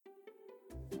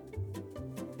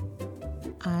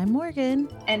I'm Morgan.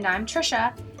 And I'm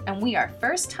Trisha, and we are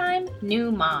first-time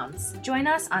new moms. Join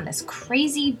us on this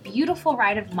crazy, beautiful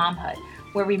ride of momhood,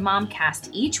 where we momcast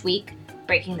each week,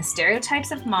 breaking the stereotypes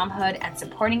of momhood and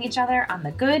supporting each other on the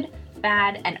good,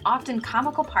 bad, and often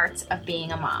comical parts of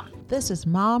being a mom. This is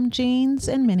Mom Jeans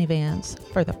and Minivans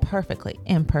for the perfectly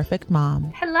imperfect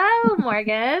mom. Hello,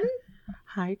 Morgan.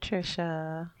 Hi,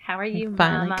 Trisha. How are you,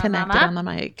 Finally connected mama? on the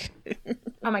mic.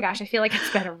 Oh my gosh, I feel like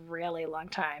it's been a really long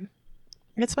time.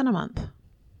 It's been a month.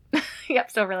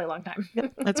 Yep, still a really long time.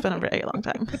 Yep, it's been a very long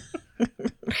time.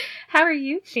 How are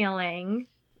you feeling?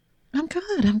 I'm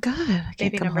good. I can't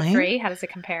Baby complain. number 3, how does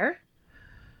it compare?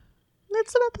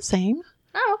 It's about the same.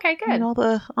 Oh, okay, good. I mean, all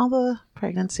the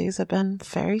pregnancies have been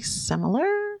very similar.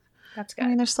 That's good. I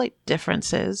mean, there's slight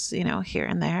differences, here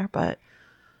and there, but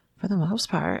for the most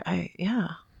part, I'm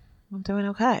doing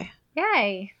okay.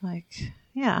 Yay.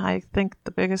 I think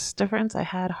the biggest difference, I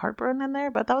had heartburn in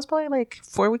there, but that was probably like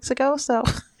 4 weeks ago. So,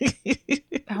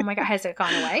 oh my God, has it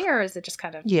gone away, or is it just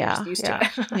kind of just used to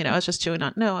it? I was just chewing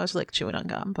on. No, I was like chewing on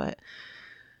gum, but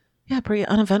pretty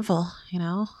uneventful.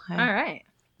 All right.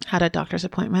 Had a doctor's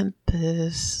appointment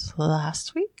this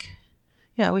last week.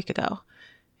 Yeah, a week ago,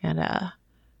 and I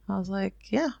was like,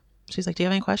 yeah. She's like, do you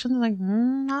have any questions? I'm like,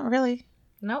 not really.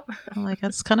 Nope. I'm like,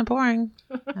 it's kind of boring,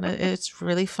 and it's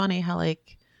really funny how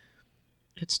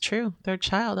it's true. Third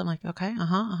child. I'm like, okay,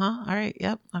 all right,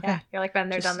 yep, okay. Yeah, you're like, been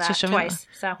there, done that twice.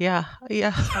 So yeah,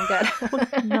 I'm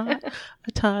good. Not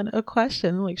a ton of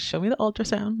questions. Like, show me the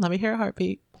ultrasound. Let me hear a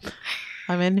heartbeat.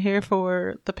 I'm in here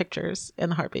for the pictures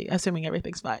and the heartbeat, assuming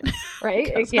everything's fine.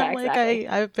 Right? Yeah, exactly.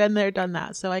 I've been there, done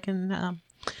that, so I can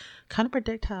kind of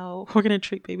predict how we're gonna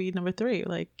treat baby number 3.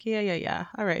 Like, yeah.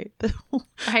 All right.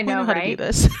 I know, how right? to do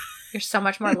this. You're so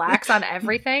much more lax on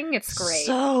everything. It's great.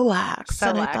 So lax. So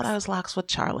and lax. I thought I was lax with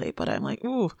Charlie, but I'm like,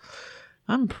 ooh,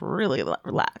 I'm really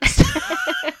relaxed.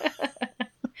 I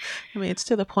mean, it's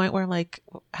to the point where I'm like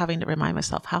having to remind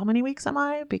myself, how many weeks am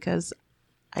I? Because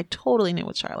I totally knew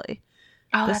with Charlie.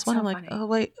 Oh, this that's one, so I'm funny. like,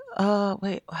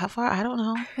 wait, how far? I don't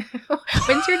know.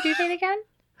 When's your due date again?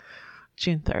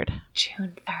 June 3rd.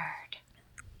 June 3rd.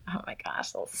 Oh my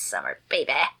gosh, little summer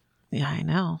baby. Yeah, I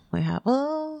know. We have,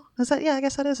 is that, I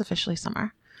guess that is officially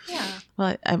summer. Yeah.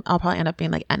 Well, I'll probably end up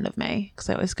being like end of May because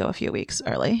I always go a few weeks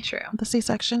early. True. The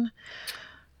C-section.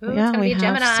 Ooh, it's gonna be a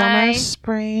Gemini. Have summer,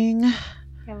 spring. You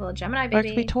have a little Gemini baby. Or it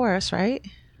could be Taurus, right?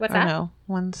 What's that? No,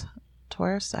 one's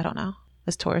Taurus. I don't know.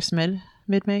 Is Taurus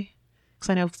mid-May? Because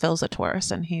I know Phil's a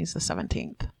Taurus and he's the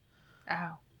 17th.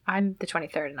 Oh, I'm the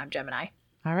 23rd and I'm Gemini.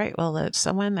 All right. Well, it's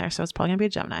somewhere in there, so it's probably going to be a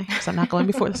Gemini because I'm not going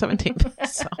before the 17th.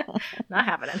 So. Not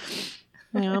happening.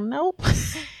 Nope.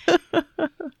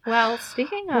 Well,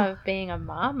 speaking of being a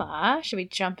mama, should we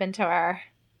jump into our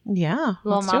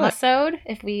little mama-sode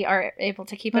if we are able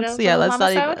to keep it a let's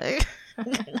mama-sode?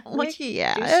 not even. Like,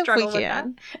 if we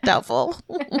can. Doubtful.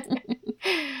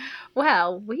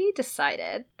 Well, we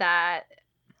decided that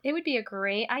it would be a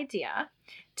great idea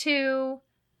to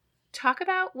talk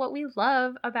about what we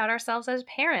love about ourselves as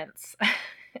parents.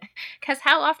 Because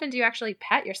how often do you actually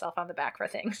pat yourself on the back for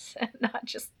things and not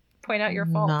just point out your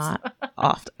faults? Not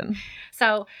often.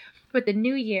 So with the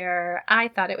new year, I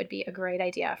thought it would be a great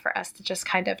idea for us to just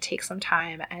kind of take some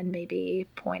time and maybe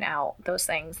point out those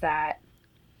things that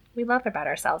we love about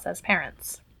ourselves as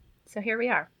parents. So here we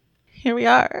are.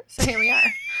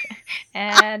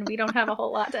 And we don't have a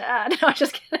whole lot to add. No, I'm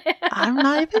just kidding. I'm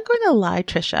not even going to lie,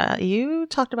 Trisha. You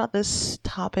talked about this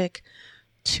topic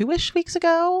 2-ish weeks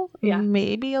ago. Yeah.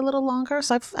 Maybe a little longer.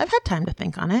 So I've had time to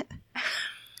think on it.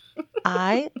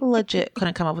 I legit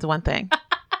couldn't come up with one thing.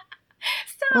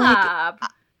 Stop.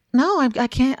 No, I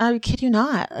can't. I kid you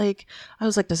not. Like, I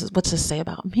was like, what's this say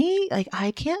about me? Like,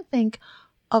 I can't think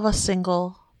of a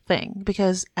single thing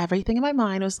because everything in my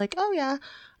mind was like, oh yeah,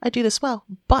 I do this well,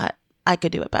 but I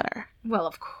could do it better. Well,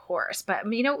 of course.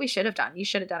 But you know what we should have done? You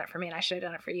should have done it for me and I should have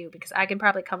done it for you because I can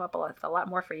probably come up with a lot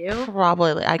more for you.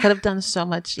 Probably. I could have done so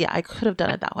much. Yeah, I could have done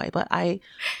it that way. But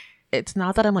it's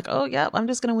not that I'm like, oh yeah, I'm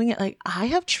just going to wing it. Like, I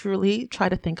have truly tried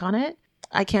to think on it.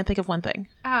 I can't think of one thing.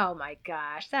 Oh my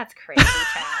gosh. That's crazy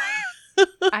town.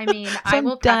 I mean, so I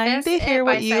will dying to hear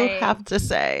what you have to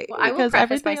say. Well, I will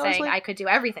preface by saying I could do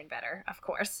everything better, of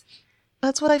course.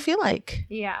 That's what I feel like.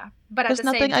 Yeah. But there's at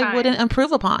the nothing same time, I wouldn't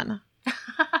improve upon.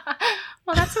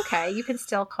 Well, that's okay. You can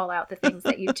still call out the things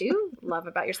that you do love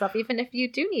about yourself, even if you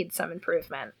do need some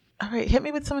improvement. All right. Hit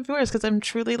me with some of yours because I'm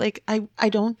truly like, I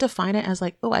don't define it as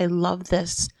like, oh, I love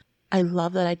this. I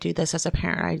love that I do this as a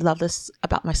parent. I love this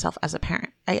about myself as a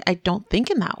parent. I don't think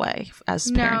in that way as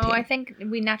parenting. No, I think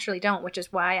we naturally don't, which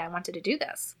is why I wanted to do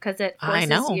this because it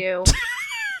forces you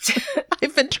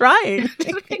I've been trying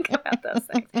to think about those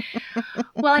things.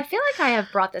 Well, I feel like I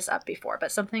have brought this up before,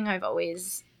 but something I've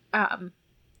always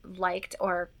liked,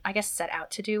 or I guess set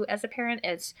out to do as a parent,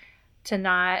 is to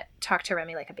not talk to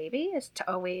Remy like a baby, is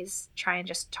to always try and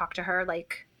just talk to her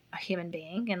like a human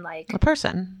being and like a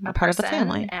person, a part of the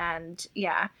family. And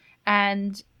yeah.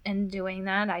 And in doing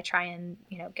that, I try and,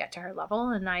 get to her level,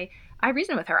 and I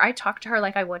reason with her. I talk to her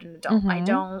like I would an adult. I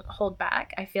don't hold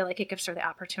back. I feel like it gives her the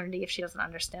opportunity, if she doesn't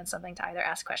understand something, to either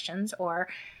ask questions or,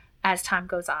 as time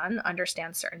goes on,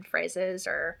 understand certain phrases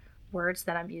or words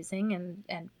that I'm using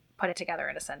and put it together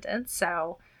in a sentence.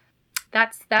 So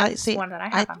that's one that I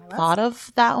have on my list. I thought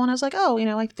of that one. I was like, oh,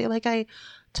 I feel like I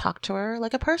talk to her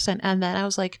like a person. And then I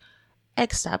was like,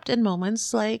 except in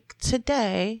moments like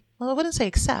today. Well, I wouldn't say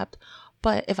except,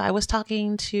 but if I was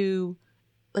talking to,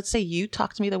 let's say you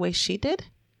talked to me the way she did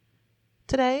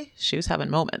today, she was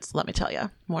having moments, let me tell you,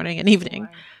 morning and evening.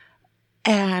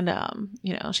 And,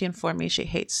 she informed me she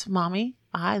hates mommy.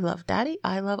 I love daddy.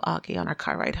 I love Augie on our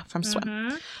car ride from swim.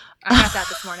 I got that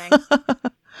this morning.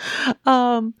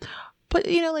 But,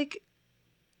 like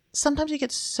sometimes you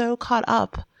get so caught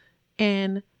up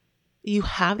in, you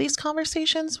have these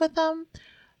conversations with them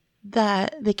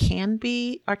that they can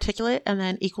be articulate and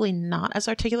then equally not as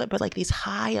articulate, but like these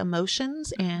high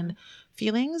emotions and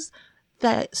feelings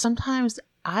that sometimes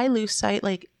I lose sight.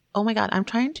 Like, oh my God, I'm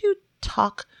trying to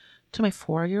talk to my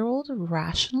 4-year-old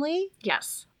rationally.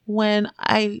 Yes. When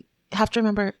I have to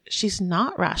remember she's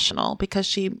not rational,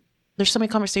 because there's so many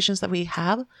conversations that we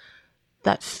have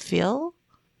that feel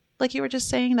like you were just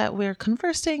saying, that we're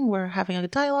conversing, we're having a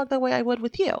dialogue the way I would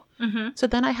with you. So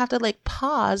then I have to like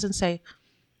pause and say,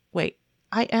 wait,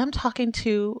 I am talking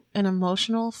to an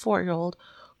emotional 4-year-old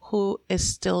who is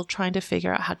still trying to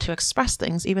figure out how to express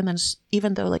things, even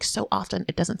though like so often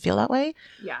it doesn't feel that way.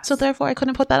 Yes. So therefore I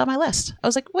couldn't put that on my list. I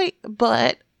was like, wait,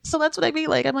 but, so that's what I mean.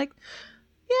 Like, I'm like,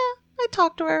 yeah, I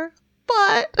talked to her,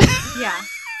 but.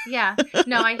 Yeah.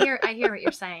 No, I hear what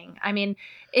you're saying. I mean,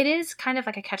 it is kind of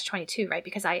like a catch-22, right?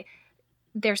 Because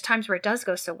there's times where it does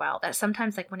go so well that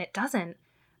sometimes, like when it doesn't,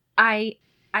 I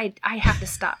have to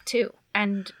stop too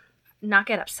and not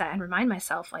get upset and remind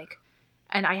myself, like,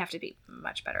 and I have to be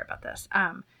much better about this.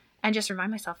 And just remind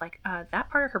myself, like, that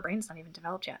part of her brain's not even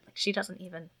developed yet. Like, she doesn't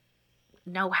even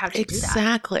know how to do that.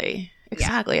 Exactly.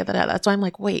 Yeah. That's why I'm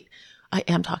like, wait, I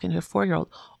am talking to a 4-year-old,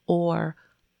 or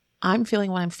I'm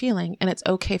feeling what I'm feeling. And it's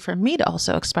okay for me to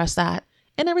also express that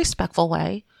in a respectful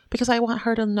way, because I want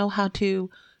her to know how to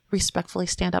respectfully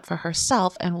stand up for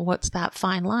herself. And what's that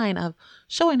fine line of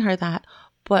showing her that,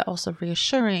 but also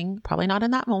reassuring, probably not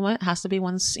in that moment, it has to be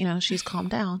once, she's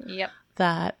calmed down. Yep.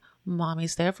 That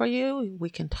mommy's there for you. We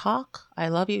can talk. I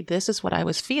love you. This is what I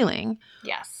was feeling.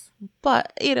 Yes.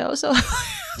 But,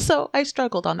 so I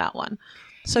struggled on that one.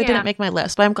 So it didn't make my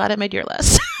list, but I'm glad it made your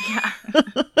list. Yeah.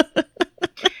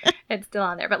 It's still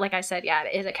on there. But like I said, yeah,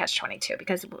 it is a catch-22,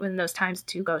 because when those times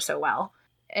do go so well,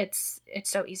 it's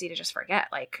so easy to just forget.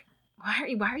 Like,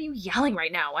 why are you yelling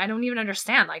right now? I don't even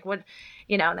understand. Like, what,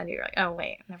 and then you're like, oh,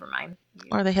 wait, never mind.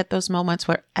 Or they hit those moments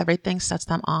where everything sets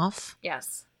them off.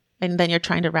 Yes. And then you're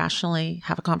trying to rationally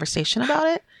have a conversation about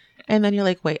it. And then you're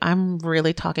like, wait, I'm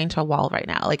really talking to a wall right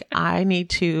now. Like, I need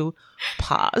to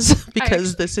pause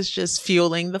because this is just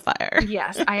fueling the fire.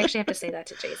 Yes. I actually have to say that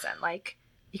to Jason. Like,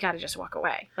 you got to just walk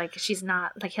away. Like, she's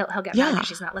not, like, he'll get mad because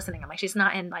she's not listening. I'm like, she's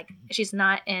not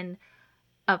in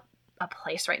a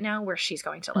place right now where she's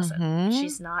going to listen.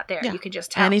 She's not there. Yeah. You can just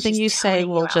tell. Anything you say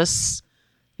will just,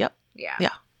 yep. Yeah.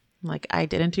 Yeah. Like, I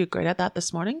didn't do great at that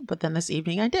this morning, but then this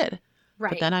evening I did.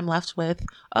 Right. But then I'm left with,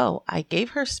 oh, I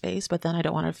gave her space, but then I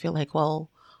don't want her to feel like, well,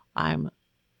 I'm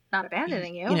not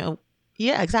abandoning you.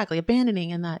 Yeah, exactly.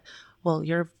 Abandoning, and that, well,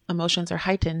 your emotions are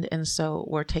heightened, and so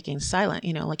we're taking silent,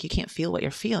 like you can't feel what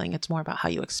you're feeling. It's more about how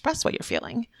you express what you're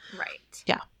feeling. Right.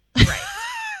 Yeah. Right.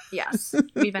 Yes.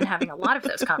 We've been having a lot of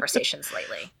those conversations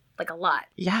lately. Like, a lot.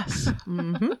 Yes.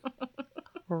 Mm-hmm.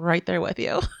 Right there with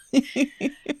you.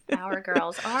 Our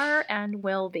girls are and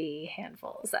will be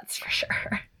handfuls, that's for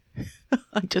sure.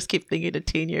 I just keep thinking of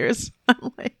teen years.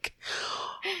 I'm like,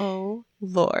 oh,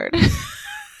 Lord.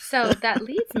 So that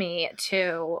leads me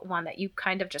to one that you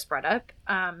kind of just brought up,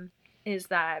 is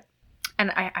that,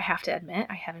 and I have to admit,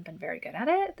 I haven't been very good at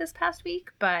it this past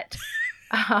week, but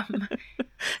really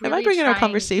am I bringing our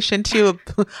conversation to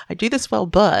I do this well,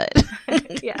 but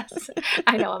yes,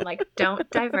 I know. I'm like, don't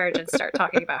diverge and start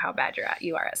talking about how bad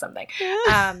you are at something.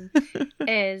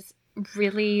 Is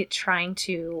really trying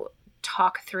to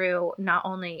talk through not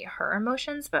only her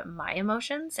emotions, but my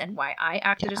emotions and why I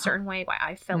acted a certain way, why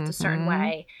I felt a certain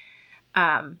way.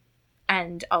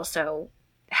 And also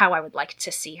how I would like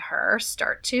to see her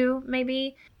start to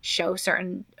maybe show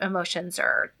certain emotions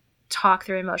or talk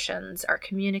through emotions or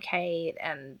communicate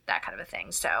and that kind of a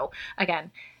thing. So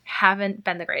again, haven't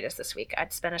been the greatest this week.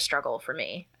 It's been a struggle for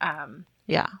me.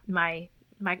 Yeah. I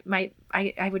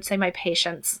would say my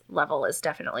patience level is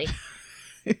definitely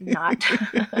not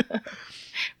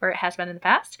where it has been in the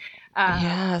past.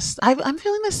 Yes. I'm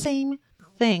feeling the same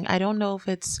thing. I don't know if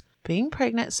it's being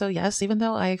pregnant. So yes, even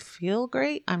though I feel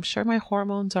great, I'm sure my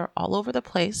hormones are all over the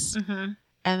place. Mm-hmm.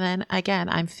 And then again,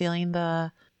 I'm feeling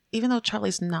even though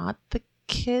Charlie's not the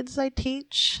kids I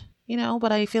teach,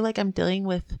 but I feel like I'm dealing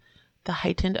with the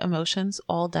heightened emotions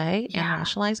all day and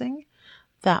rationalizing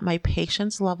that my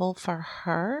patience level for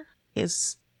her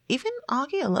is even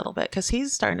Augie a little bit, because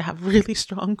he's starting to have really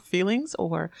strong feelings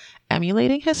or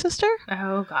emulating his sister.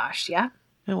 Oh gosh. Yeah.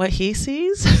 And what he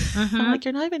sees. Mm-hmm. I'm like,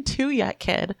 you're not even 2 yet,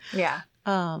 kid. Yeah.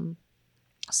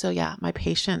 So yeah, my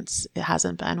patience, it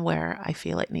hasn't been where I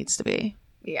feel it needs to be.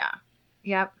 Yeah.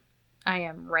 Yep. I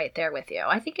am right there with you.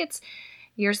 I think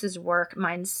yours is work.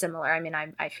 Mine's similar. I mean,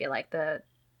 I feel like the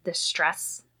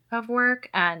stress of work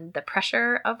and the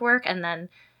pressure of work, and then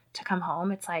to come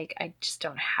home, it's like, I just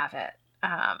don't have it.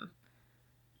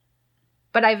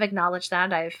 But I've acknowledged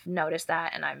that. I've noticed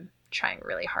that, and I'm trying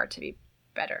really hard to be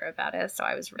better about it. So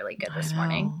I was really good this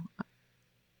morning.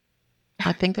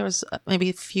 I think there was maybe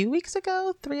a few weeks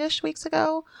ago, 3-ish weeks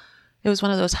ago, it was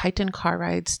one of those heightened car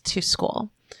rides to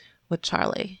school with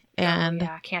Charlie. And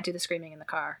I can't do the screaming in the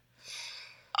car.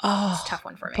 Oh, it's a tough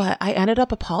one for me. But I ended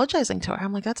up apologizing to her.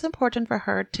 I'm like, that's important for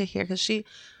her to hear, because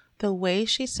the way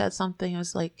she said something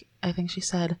was like, I think she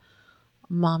said,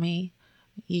 "Mommy,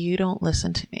 you don't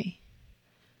listen to me."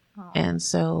 Oh. And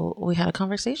so we had a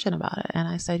conversation about it. And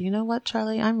I said, you know what,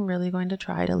 Charlie, I'm really going to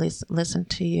try to listen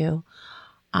to you.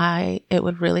 It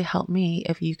would really help me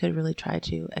if you could really try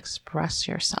to express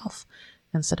yourself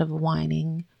instead of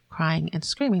whining, crying, and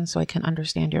screaming, so I can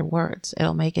understand your words.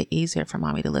 It'll make it easier for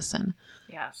mommy to listen.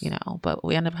 Yes. But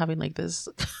we end up having like this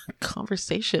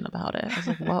conversation about it. I was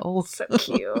like, whoa. So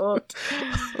cute.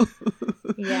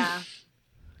 Yeah.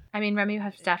 I mean, Remy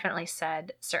has definitely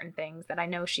said certain things that I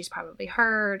know she's probably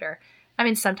heard, or, I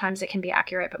mean, sometimes it can be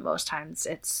accurate, but most times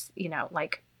it's,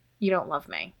 like, you don't love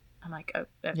me. I'm like, oh,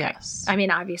 okay. Yes. I mean,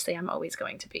 obviously I'm always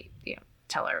going to be,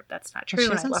 tell her that's not true,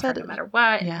 and I love her no matter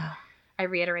what. Yeah. I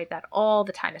reiterate that all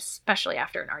the time, especially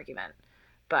after an argument.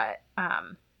 But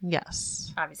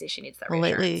yes, obviously she needs that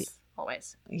reassurance. Lately,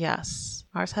 always. Yes.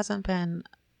 Ours hasn't been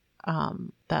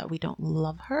that we don't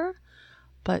love her,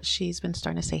 but she's been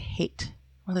starting to say hate.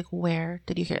 We're like, where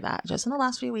did you hear that? Just in the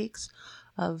last few weeks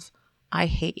of, I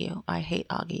hate you. I hate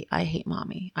Augie. I hate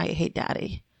mommy. I hate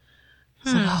daddy.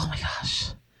 It's like, oh my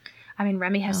gosh. I mean,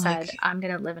 Remy has said, I'm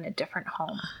going to live in a different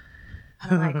home.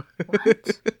 And I'm like,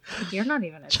 what? You're not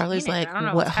even a Charlie's teenager.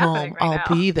 like, what home? Right,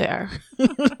 I'll be there.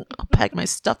 I'll pack my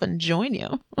stuff and join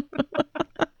you.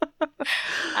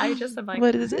 I just am like,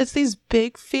 but it's these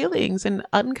big feelings and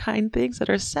unkind things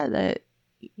that are said that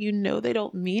they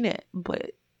don't mean it,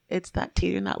 but it's that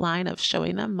teetering that line of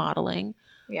showing them, modeling.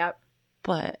 Yep.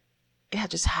 But yeah,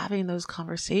 just having those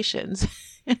conversations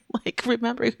and like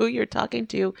remembering who you're talking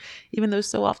to, even though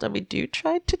so often we do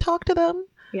try to talk to them.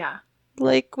 Yeah.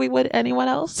 Like we would anyone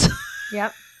else.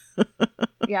 Yep.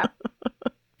 Yep.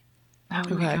 Oh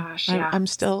my gosh. Yeah. I'm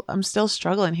still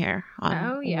struggling here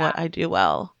on what I do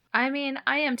well. I mean,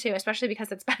 I am too, especially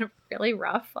because it's been a really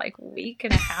rough, like, week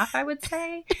and a half, I would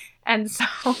say. And so,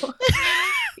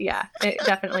 yeah, it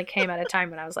definitely came at a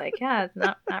time when I was like, yeah,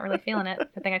 not really feeling it.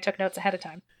 I think I took notes ahead of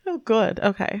time. Oh, good.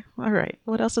 Okay. All right.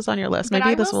 What else is on your list?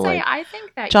 Maybe this will I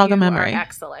think that jog you a memory. Are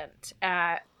excellent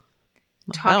at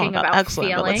talking about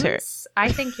feelings. Let's hear it.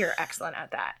 I think you're excellent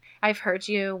at that. I've heard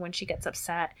you when she gets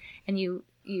upset, and you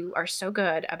are so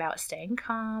good about staying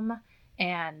calm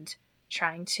and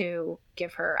trying to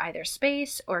give her either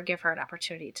space or give her an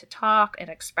opportunity to talk and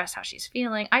express how she's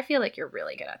feeling. I feel like you're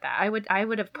really good at that. I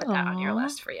would have put that on your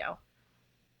list for you.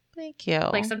 Thank you.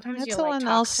 Like sometimes you'll someone like talk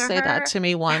else to say her. that to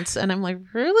me once, and I'm like,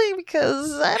 really?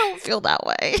 Because I don't feel that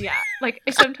way. Yeah, like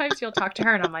sometimes you'll talk to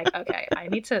her, and I'm like, okay, I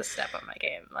need to step up my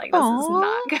game. Like this is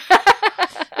not good.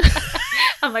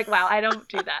 I'm like, wow, I don't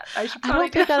do that. I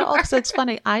don't do that at all. Because it's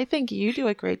funny. I think you do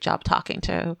a great job talking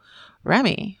to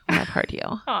Remy when I've heard you.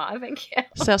 Oh, thank you.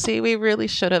 So see, we really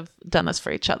should have done this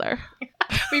for each other.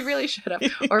 We really should have.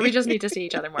 Or we just need to see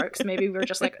each other more, because maybe we're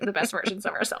just like the best versions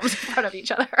of ourselves in front of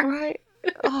each other. Right.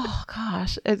 Oh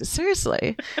gosh.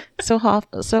 Seriously. So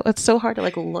it's so hard to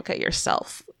like look at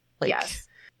yourself. Like, yes.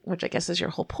 Which I guess is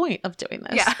your whole point of doing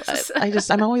this. Yes.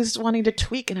 But I'm always wanting to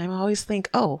tweak, and I always think,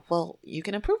 oh, well, you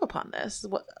can improve upon this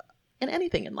in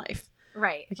anything in life.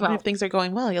 Right. Like, even if things are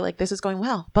going well, you're like, this is going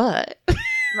well, but.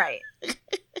 Right.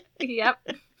 Yep.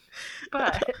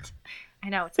 But I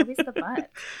know. It's always the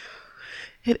but.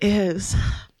 It is.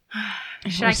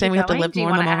 Should We're I saying keep we have to going? live Do you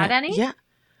more in want the to moment. add any? Yeah.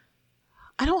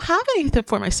 I don't have anything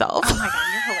for myself. Oh my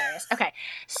God, you're hilarious. Okay.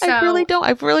 So I really don't.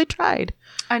 I've really tried.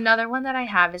 another one that I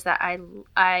have is that I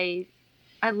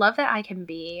love that I can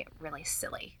be really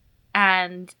silly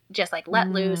and just like let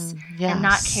loose and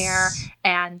not care.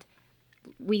 And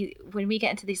when we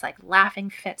get into these like laughing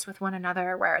fits with one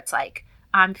another where it's like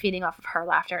I'm feeding off of her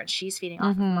laughter and she's feeding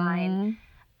off of mine.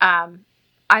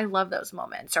 I love those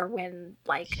moments. Or when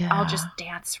like I'll just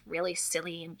dance really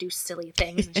silly and do silly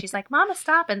things and she's like, Mama,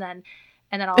 stop. And then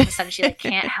all of a sudden she like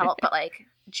can't help but like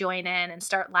join in and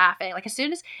start laughing. Like as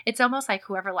soon as it's almost like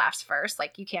whoever laughs first,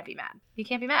 like you can't be mad. You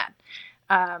can't be mad.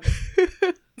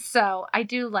 So I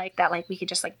do like that. Like we could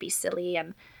just like be silly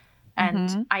and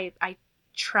I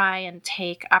try and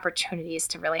take opportunities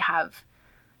to really have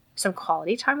some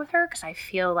quality time with her. Cause I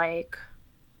feel like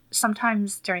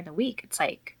sometimes during the week, it's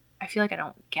like, I feel like I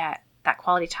don't get that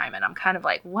quality time and I'm kind of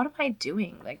like, what am I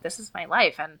doing? Like, this is my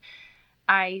life. And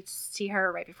I see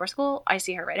her right before school. I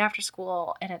see her right after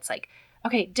school. And it's like,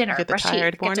 okay, dinner, get the brush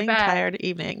tired teeth, morning, get to bed. tired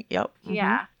evening. Yep.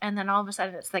 Yeah. And then all of a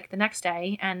sudden it's like the next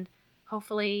day and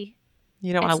hopefully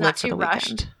you don't want to live for the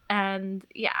rushed. weekend. And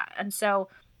yeah. And so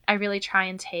I really try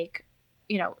and take,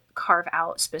 carve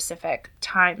out specific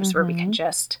times where we can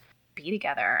just be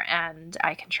together and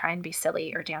I can try and be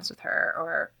silly or dance with her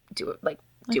or do I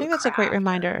think that's a great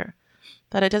reminder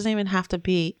that it doesn't even have to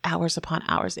be hours upon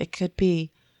hours. It could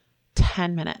be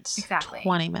 10 minutes, exactly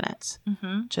 20 minutes,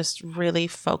 just really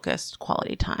focused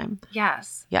quality time.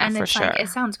 Yes. Yeah, and for it's sure. Like, it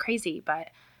sounds crazy, but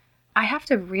I have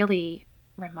to really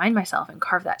remind myself and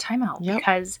carve that time out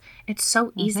because it's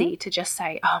so easy to just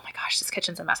say, oh my gosh, this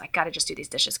kitchen's a mess. I got to just do these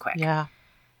dishes quick. Yeah.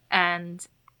 And,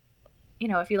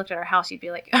 if you looked at our house, you'd be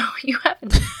like, oh, you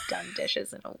haven't done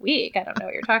dishes in a week. I don't know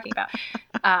what you're talking about.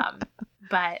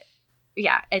 But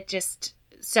yeah,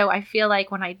 so I feel like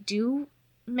when I do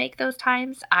make those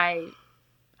times, I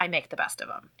make the best of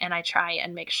them and I try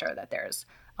and make sure that there's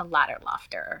a lot of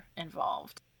laughter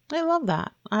involved. I love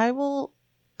that.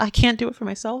 I can't do it for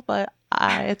myself, but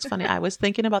it's funny. I was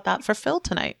thinking about that for Phil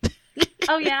tonight.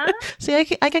 Oh yeah. See,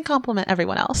 I can compliment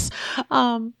everyone else.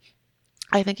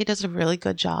 I think he does a really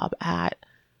good job at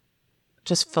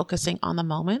just focusing on the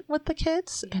moment with the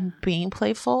kids and being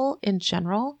playful in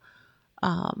general.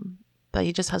 That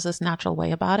he just has this natural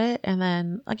way about it. And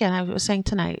then again, I was saying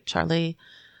tonight, Charlie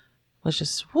was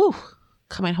just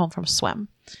coming home from swim.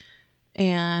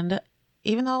 And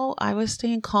even though I was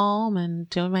staying calm and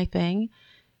doing my thing,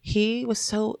 he was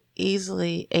so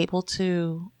easily able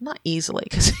to, not easily,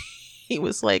 because he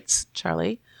was like,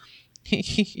 Charlie,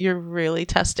 you're really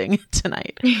testing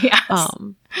tonight. Yes.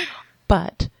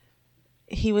 But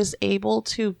he was able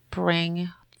to bring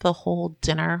the whole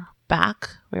dinner back.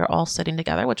 We were all sitting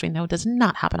together, which we know does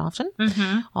not happen often.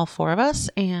 All four of us.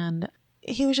 And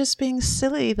he was just being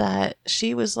silly that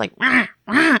she was like, rah,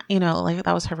 rah, like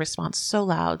that was her response. So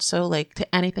loud. So like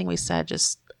to anything we said,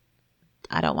 just,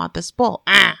 I don't want this bowl.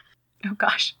 Ah. Oh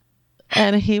gosh.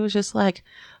 And he was just like,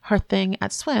 her thing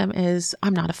at swim is,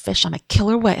 I'm not a fish, I'm a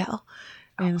killer whale.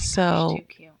 And so too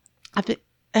cute.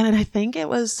 I think it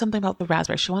was something about the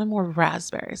raspberries. She wanted more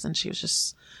raspberries and she was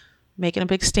just making a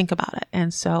big stink about it.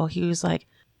 And so he was like,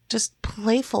 just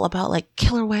playful about like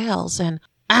killer whales. And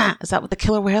is that what the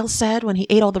killer whale said when he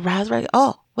ate all the raspberries?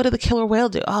 Oh, what did the killer whale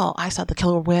do? Oh, I saw the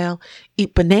killer whale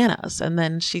eat bananas. And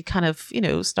then she kind of,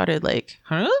 started like,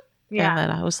 huh? Yeah. And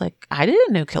then I was like, I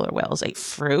didn't know killer whales ate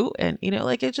fruit. And,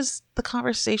 like it just, the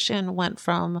conversation went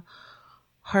from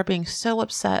her being so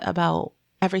upset about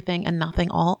everything and nothing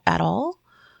at all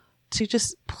to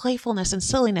just playfulness and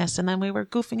silliness. And then we were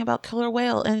goofing about killer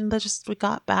whale and we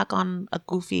got back on a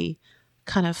goofy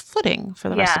kind of footing for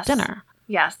the rest of dinner.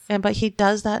 Yes. But he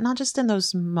does that not just in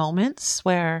those moments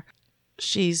where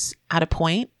she's at a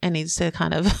point and needs to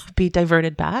kind of be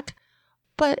diverted back,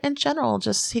 but in general,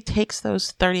 just he takes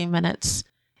those 30 minutes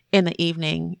in the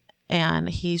evening and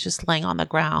he's just laying on the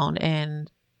ground and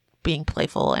being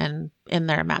playful and in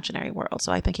their imaginary world.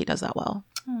 So I think he does that well.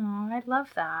 Oh, I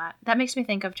love that. That makes me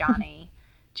think of Johnny.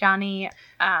 Johnny,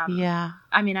 yeah.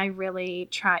 I mean, I really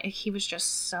try. He was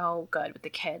just so good with the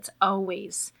kids,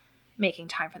 always making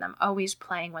time for them, always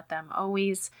playing with them,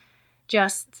 always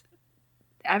just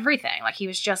everything. Like he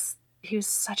was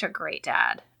such a great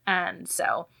dad. And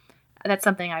so that's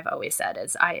something I've always said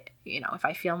is if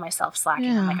I feel myself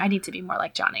slacking, I'm like, I need to be more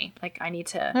like Johnny. Like I need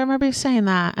to. I remember you saying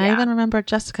that. Yeah. I even remember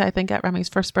Jessica, I think at Remy's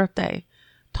first birthday,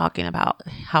 talking about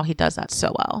how he does that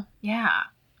so well. Yeah.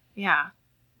 Yeah,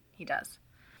 he does.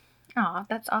 Oh,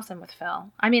 that's awesome with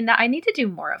Phil. I mean, I need to do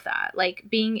more of that. Like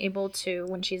being able to,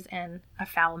 when she's in a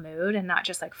foul mood and not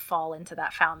just like fall into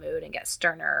that foul mood and get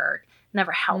sterner or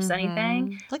never helps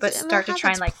anything, Like, but and start that to has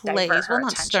try its and like divert place. her Well,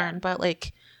 not attention. stern, but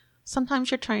like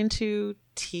sometimes you're trying to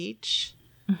teach,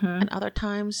 and other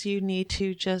times you need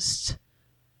to just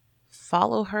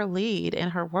follow her lead in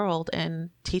her world and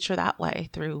teach her that way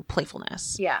through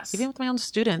playfulness. Yes. Even with my own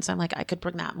students, I'm like, I could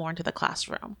bring that more into the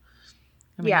classroom.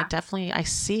 I mean, Yeah. I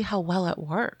see how well it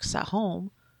works at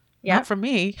home. Yep. Not from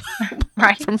me,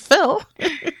 Right. from Phil.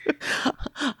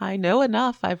 I know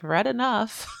enough. I've read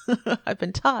enough. I've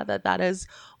been taught that is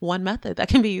one method that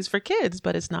can be used for kids,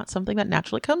 but it's not something that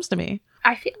naturally comes to me.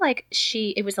 I feel like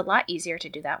it was a lot easier to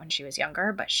do that when she was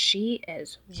younger, but she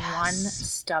is one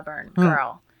stubborn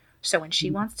girl. So when she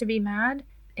wants to be mad,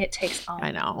 it takes a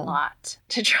lot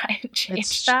to try and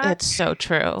change that. It's so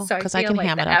true. So Because I can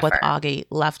ham it up with Augie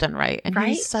left and right. And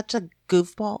he's such a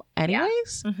goofball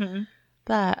anyways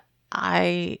that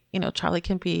Charlie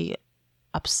can be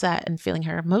upset and feeling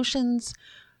her emotions,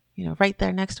 right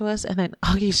there next to us. And then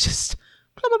Augie's just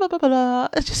blah, blah, blah, blah, blah.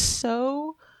 It's just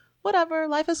so whatever,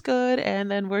 life is good. And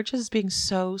then we're just being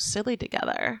so silly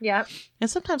together. Yep. And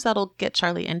sometimes that'll get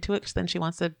Charlie into it because then she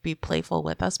wants to be playful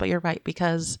with us. But you're right,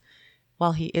 because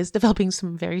while he is developing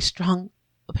some very strong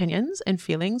opinions and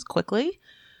feelings quickly,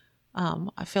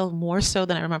 I feel more so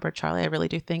than I remember Charlie. I really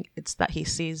do think it's that he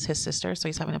sees his sister. So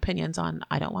he's having opinions on,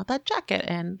 I don't want that jacket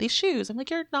and these shoes. I'm like,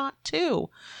 you're not too.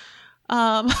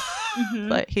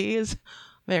 But he is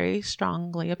very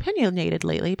strongly opinionated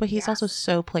lately, but he's also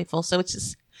so playful. So it's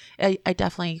just, I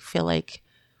definitely feel like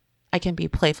I can be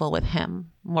playful with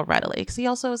him more readily because he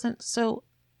also isn't so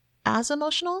as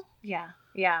emotional. Yeah.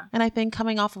 Yeah. And I think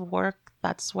coming off of work,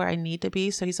 that's where I need to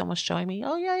be. So he's almost showing me,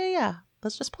 oh, yeah.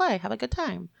 Let's just play. Have a good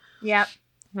time. Yep.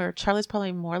 Where Charlie's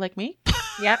probably more like me.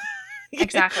 Yep.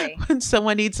 Exactly. When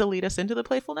someone needs to lead us into the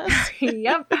playfulness.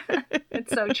 Yep.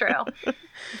 It's so true.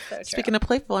 It's so true. Speaking of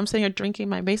playful, I'm sitting here drinking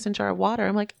my mason jar of water.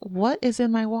 I'm like, what is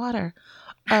in my water?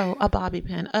 Oh, a bobby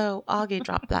pin. Oh, Augie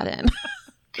dropped that in.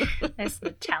 Nice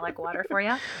metallic water for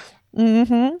you.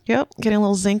 Yep. Getting a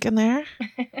little zinc in there.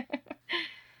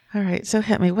 All right. So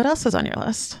hit me. What else is on your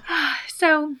list?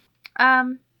 So,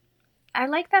 I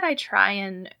like that I try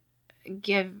and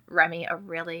give Remy a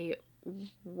really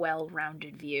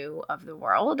well-rounded view of the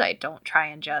world. I don't try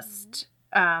and just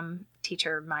teach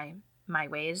her my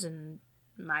ways and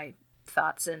my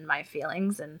thoughts and my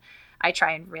feelings, and I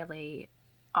try and really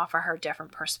offer her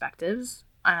different perspectives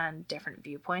and different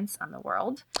viewpoints on the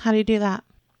world. How do you do that?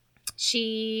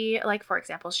 She, like, for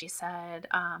example, she said,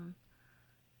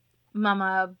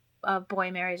 Mama, a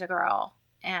boy marries a girl.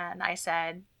 And I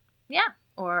said, yeah.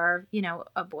 Or,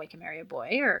 a boy can marry a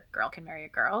boy, or a girl can marry a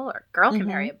girl, or a girl can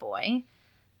marry a boy.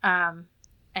 And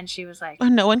she was like,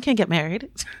 no one can get married.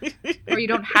 Or you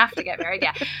don't have to get married.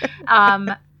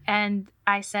 Yeah. And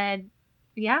I said,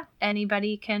 yeah,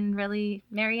 anybody can really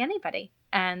marry anybody.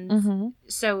 And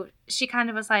so she kind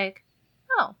of was like,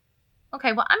 oh,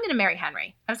 okay, well, I'm going to marry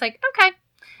Henry. I was like, okay.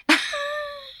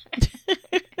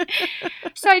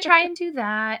 So I try and do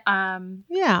that.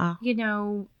 Yeah.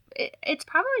 It's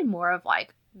probably more of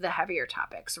like the heavier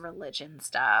topics, religion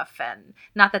stuff. And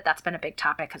not that that's been a big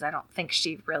topic because I don't think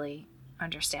she really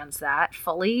understands that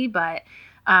fully. But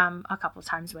a couple of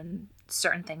times when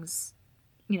certain things,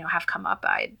 have come up,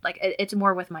 it's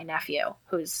more with my nephew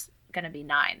who's going to be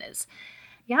 9 is,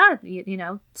 yeah,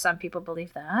 some people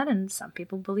believe that and some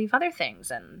people believe other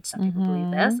things and some people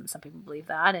believe this and some people believe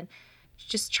that. And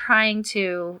just trying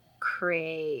to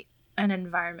create an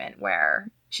environment where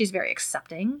she's very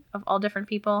accepting of all different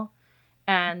people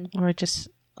and or just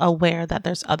aware that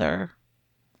there's other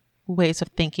ways of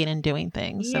thinking and doing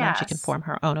things so that she can form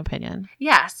her own opinion.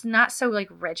 Yes, not so like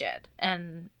rigid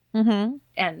and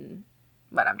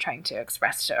what I'm trying to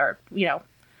express to, or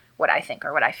what I think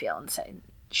or what I feel, and say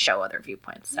show other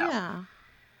viewpoints. So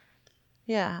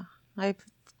yeah, I've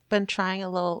been trying a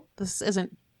little. This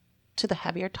isn't to the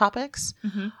heavier topics,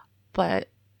 but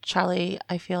Charlie,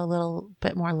 I feel a little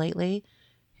bit more lately,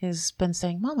 has been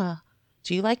saying, Mama,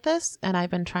 do you like this? And I've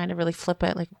been trying to really flip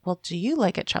it like, well, do you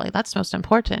like it, Charlie? That's most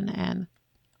important.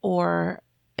 Or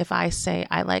if I say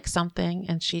I like something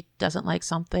and she doesn't like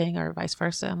something or vice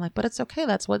versa, I'm like, but it's okay.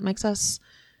 That's what makes us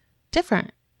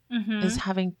different is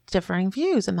having differing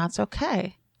views, and that's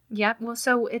okay. Yeah. Well,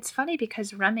 so it's funny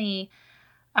because Remy,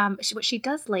 what she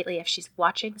does lately, if she's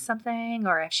watching something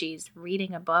or if she's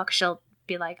reading a book, she'll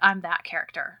be like, I'm that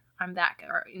character. I'm that,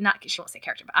 or not, she won't say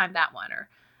character, but I'm that one, or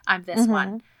I'm this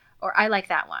one, or I like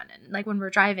that one. And like when we're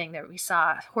driving there, we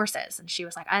saw horses and she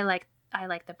was like, I like I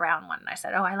like the brown one. And I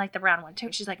said, oh, I like the brown one too.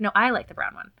 And she's like, no, I like the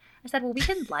brown one. I said, well, we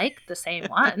can like the same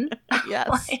one.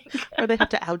 Yes. Or they have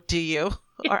to outdo you.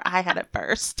 Or I had it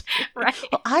first. Right.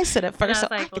 Well, I said it first, so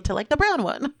I get to like the brown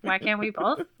one. Why can't we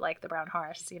both like the brown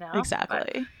horse,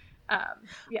 Exactly.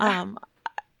 But,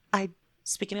 I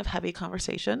speaking of heavy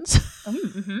conversations,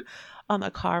 on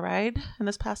the car ride in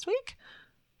this past week,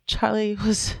 Charlie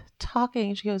was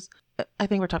talking. She goes, I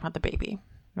think we're talking about the baby,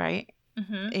 right?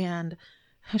 Mm-hmm. And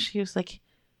she was like,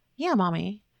 yeah,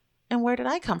 mommy. And where did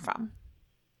I come from?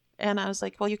 And I was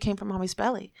like, well, you came from mommy's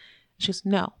belly. She goes,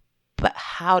 no. But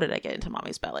how did I get into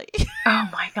mommy's belly? Oh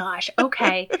my gosh.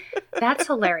 Okay. That's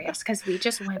hilarious because we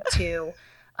just went to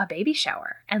a baby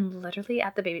shower and literally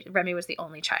at the baby, Remy was the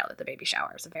only child at the baby shower.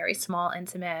 It was a very small,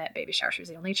 intimate baby shower. She was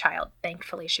the only child.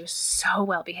 Thankfully, she was so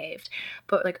well behaved.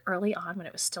 But like early on when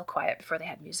it was still quiet before they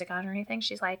had music on or anything,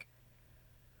 she's like,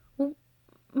 well,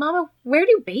 Mama, where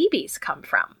do babies come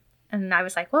from? And I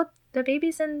was like, well, the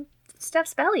baby's in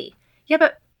Steph's belly. Yeah,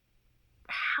 but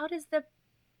how does the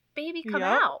baby come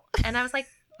out? And I I was like,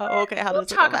 oh, okay. We'll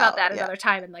talk about that another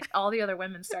time. And like all the other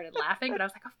women started laughing, but I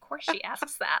was like, of course she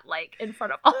asks that, like in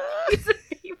front of all these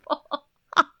people.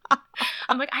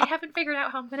 I'm like, I haven't figured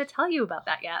out how I'm going to tell you about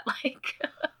that yet. Like,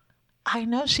 I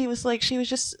know she was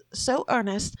just so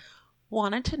earnest,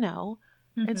 wanted to know.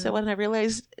 And so when I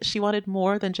realized she wanted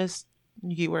more than just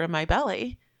you were in my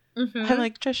belly, I'm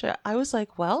like, Trisha, I was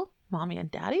like, well, mommy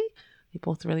and daddy, they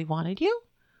both really wanted you.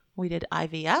 We did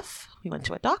IVF. We went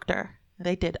to a doctor.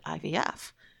 They did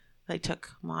IVF. They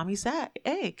took mommy's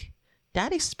egg,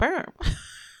 daddy's sperm.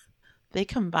 They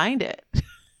combined it.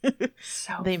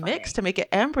 So they funny. mixed to make an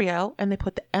embryo, and they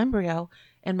put the embryo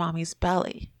in mommy's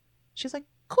belly. She's like,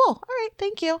 cool. All right.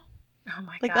 Thank you. Oh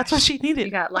my god. Like, that's what she needed.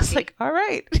 You got I was lucky. like, all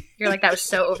right. You're like, that was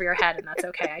so over your head, and that's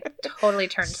okay. I totally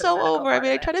turned to so the medical over. I part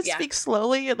mean, I of try it. to speak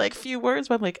slowly in like few words,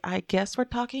 but I'm like, I guess we're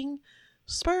talking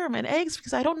sperm and eggs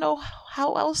because I don't know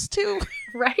how else to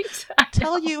right?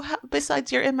 tell you how, besides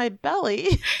you're in my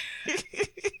belly.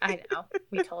 I know.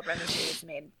 We told Remy she was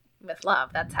made with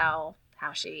love. That's how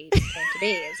she came to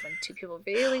be, is when two people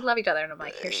really love each other. And I'm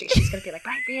like, here she's going to be like,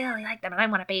 but I really like them and I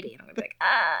want a baby. And I'm going to be like,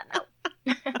 no.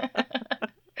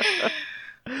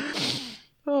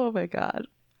 Oh my God.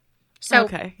 So,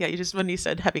 okay. Yeah. When you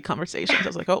said heavy conversations, I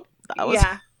was like, oh, that was.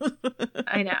 Yeah.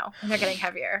 I know. And they're getting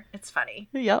heavier. It's funny.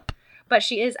 Yep. But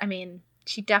she is, I mean,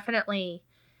 she's a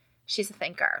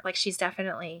thinker. Like, she's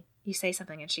definitely, you say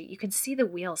something and you can see the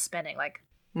wheels spinning. Like,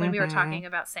 when we were talking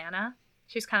about Santa,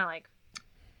 she was kind of like,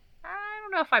 I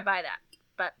don't know if I buy that.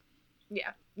 But, yeah,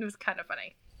 it was kind of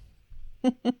funny.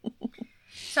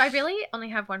 So I really only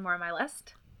have one more on my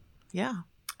list. Yeah.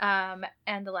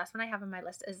 And the last one I have on my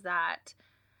list is that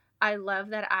I love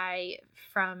that I,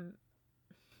 from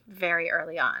very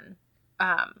early on,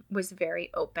 was very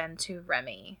open to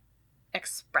Remy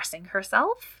expressing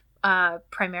herself,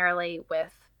 primarily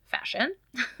with fashion.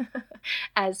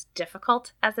 As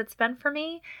difficult as it's been for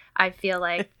me, I feel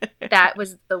like that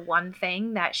was the one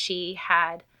thing that she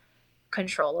had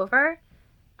control over.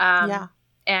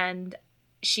 And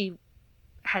she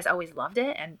has always loved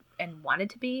it and wanted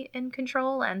to be in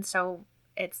control. And so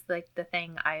it's like the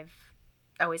thing I've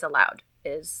always allowed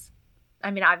is,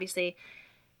 I mean, obviously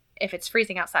if it's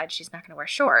freezing outside, she's not going to wear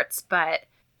shorts, but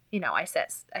I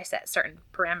set certain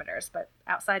parameters, but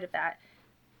outside of that,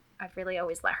 I've really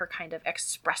always let her kind of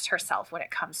express herself when it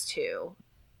comes to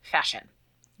fashion.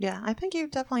 Yeah, I think you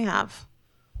definitely have.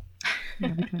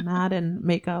 Between that and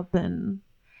makeup and...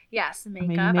 Yes,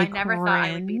 makeup. I never thought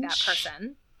I would be that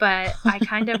person, but I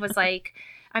kind of was like,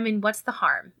 I mean, what's the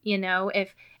harm?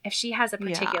 If she has a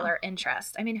particular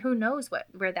interest, I mean, who knows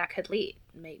where that could lead?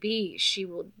 Maybe she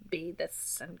will be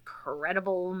this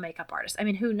incredible makeup artist. I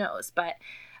mean, who knows? But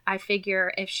I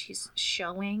figure if she's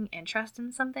showing interest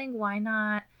in something, why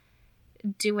not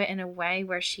do it in a way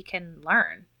where she can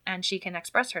learn and she can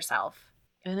express herself?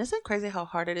 And isn't it crazy how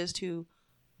hard it is to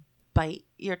bite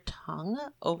your tongue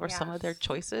over some of their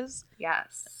choices?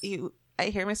 Yes. I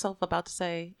hear myself about to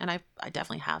say, and I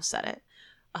definitely have said it.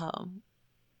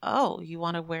 Oh, you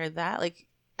want to wear that? Like,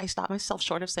 I stopped myself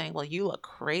short of saying, well, you look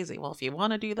crazy. Well, if you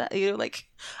want to do that, like,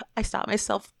 I stopped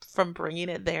myself from bringing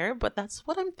it there, but that's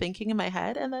what I'm thinking in my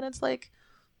head. And then it's like,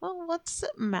 well, what's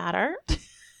it matter?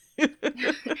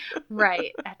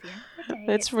 Right. At the end of the day,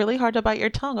 it's really hard to bite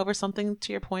your tongue over something,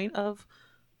 to your point of,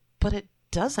 but it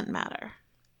doesn't matter.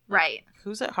 Right. Like,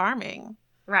 who's it harming?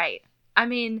 Right. I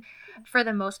mean, for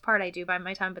the most part, I do bite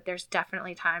my tongue, but there's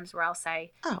definitely times where I'll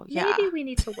say, oh, yeah, maybe we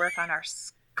need to work on our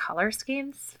color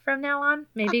schemes from now on.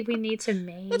 Maybe we need to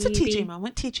It's a teaching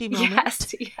moment.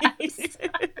 Yes.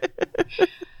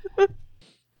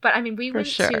 But I mean, we went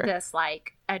to this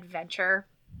like adventure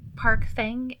park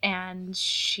thing, and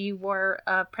she wore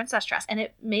a princess dress, and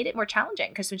it made it more challenging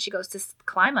because when she goes to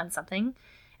climb on something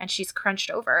and she's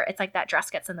crunched over, it's like that dress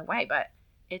gets in the way, but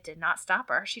it did not stop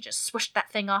her. She just swished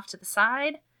that thing off to the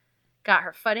side, got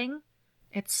her footing.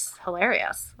 It's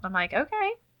hilarious. I'm like,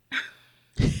 okay.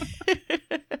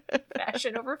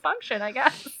 Fashion over function, I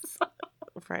guess.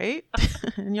 Right?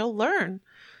 And you'll learn.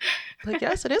 Like,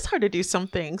 yes, it is hard to do some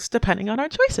things depending on our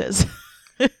choices.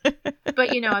 But,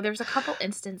 there's a couple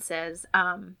instances.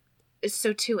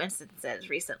 So 2 instances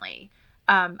recently.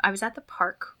 I was at the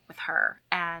park with her,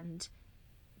 and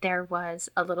there was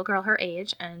a little girl her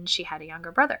age, and she had a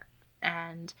younger brother.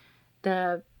 And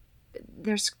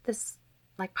there's this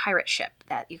like pirate ship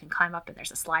that you can climb up, and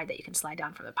there's a slide that you can slide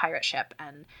down from the pirate ship.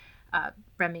 And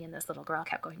Remy and this little girl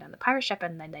kept going down the pirate ship,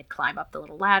 and then they'd climb up the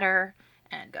little ladder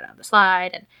and go down the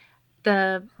slide. And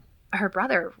her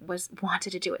brother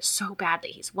wanted to do it so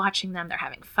badly. He's watching them. They're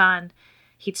having fun.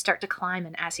 He'd start to climb,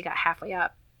 and as he got halfway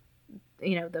up,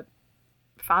 the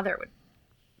father would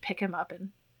pick him up and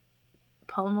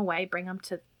pull him away, bring him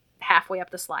to halfway up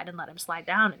the slide and let him slide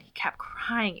down. And he kept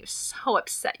crying. He was so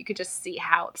upset. You could just see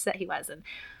how upset he was. And,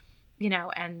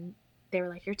 and they were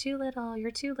like, you're too little.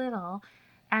 You're too little.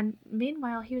 And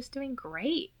meanwhile, he was doing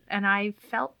great. And I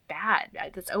felt bad.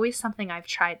 That's always something I've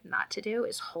tried not to do,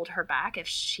 is hold her back. If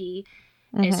she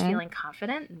is feeling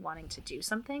confident and wanting to do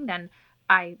something, then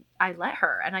I let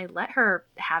her. And I let her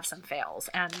have some fails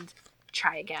and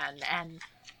try again. And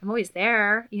I'm always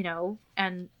there,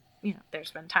 and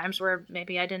there's been times where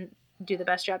maybe I didn't do the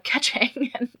best job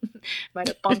catching and might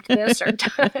have bumped this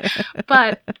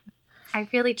but I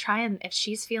really try, and if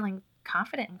she's feeling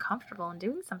confident and comfortable in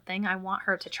doing something, I want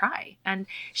her to try. And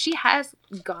she has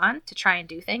gone to try and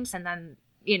do things, and then,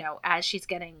 as she's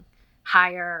getting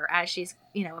higher, or as she's,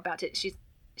 about to,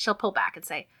 she'll pull back and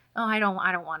say, oh, I don't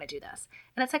want to do this.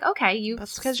 And it's like, okay,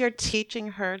 that's because you're teaching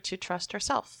her to trust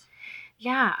herself.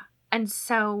 Yeah. And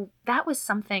so that was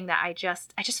something that I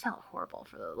just felt horrible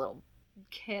for the little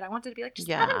kid. I wanted to be like, just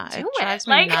let him do it. It drives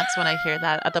me nuts when I hear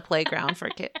that at the playground for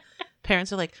kids.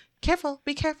 Parents are like, careful,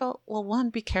 be careful. Well, one,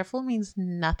 be careful means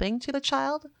nothing to the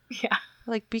child. Yeah.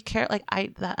 Like, be careful. Like, I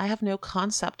have no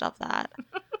concept of that.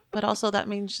 But also that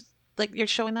means, like, you're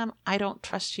showing them, I don't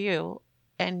trust you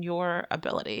and your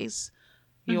abilities,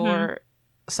 your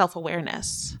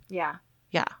self-awareness. Yeah.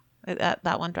 Yeah.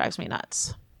 That one drives me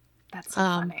nuts. That's so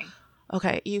funny.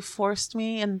 Okay, you forced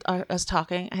me and us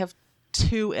talking. I have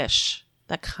 2-ish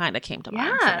that kind of came to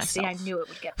mind for myself. See, I knew it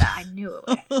would get that. I knew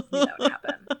that would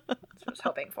happen. That's what I was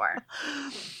hoping for.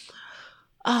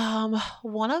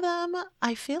 One of them,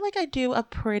 I feel like I do a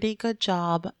pretty good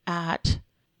job at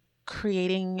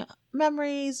creating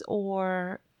memories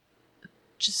or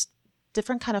just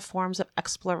different kind of forms of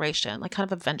exploration, like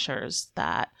kind of adventures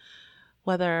that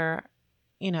whether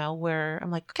where I'm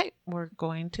like, okay, we're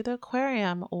going to the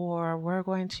aquarium, or we're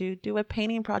going to do a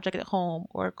painting project at home,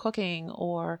 or cooking,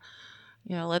 or,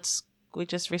 we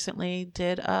just recently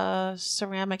did a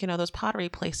ceramic, those pottery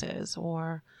places,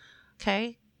 or,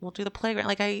 okay, we'll do the playground.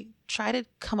 Like, I try to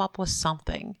come up with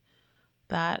something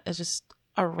that is just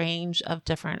a range of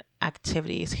different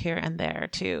activities here and there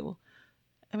too.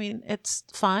 I mean, it's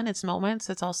fun. It's moments.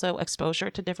 It's also exposure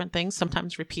to different things,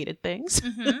 sometimes repeated things.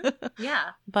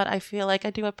 Yeah. But I feel like I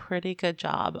do a pretty good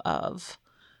job of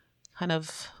kind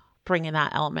of bringing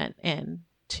that element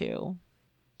into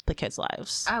the kids'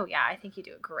 lives. Oh, yeah. I think you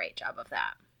do a great job of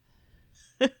that.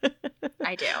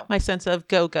 I do. My sense of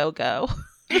go, go, go.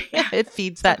 Yeah. It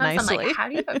feeds that Sometimes nicely. I'm like, how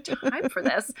do you have time for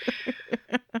this?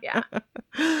 Yeah.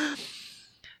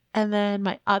 And then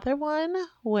my other one,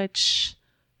 which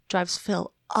drives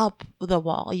Phil up the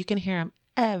wall, you can hear him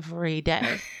every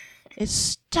day, is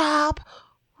stop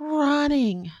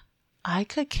running. I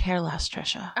could care less,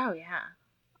 Trisha. Oh, yeah.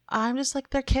 I'm just like,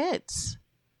 they're kids.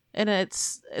 And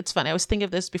it's funny. I was thinking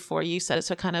of this before you said it,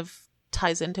 so it kind of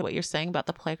ties into what you're saying about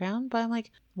the playground. But I'm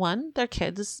like, one, they're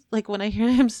kids. Like, when I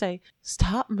hear him say,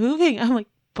 stop moving, I'm like,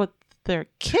 but they're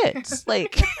kids.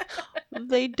 Like,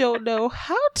 they don't know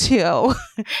how to.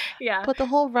 Yeah. But the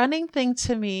whole running thing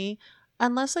to me,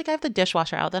 unless like I have the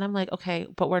dishwasher out, then I'm like, okay,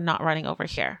 but we're not running over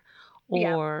here.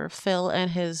 Or Phil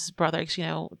and his brother,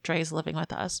 Dre's living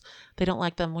with us. They don't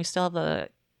like them. We still have the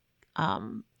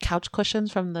couch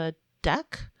cushions from the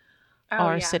deck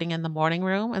sitting in the morning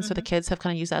room. And so the kids have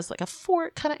kind of used that as like a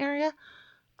fort kind of area.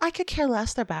 I could care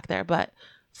less they're back there, but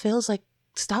Phil's like,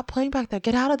 stop playing back there.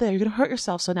 Get out of there. You're going to hurt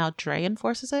yourself. So now Dre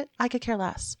enforces it. I could care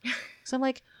less. So I'm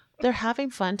like, they're having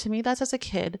fun. To me, that's as a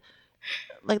kid.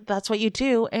 Like, that's what you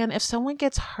do. And if someone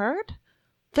gets hurt,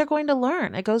 they're going to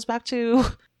learn. It goes back to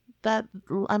that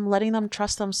I'm letting them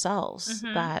trust themselves,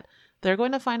 that they're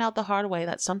going to find out the hard way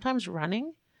that sometimes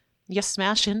running, you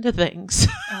smash into things.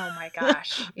 Oh my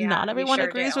gosh. Yeah, Not everyone sure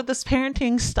agrees do. with this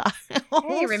parenting style.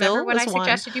 Hey, remember when I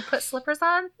suggested you put slippers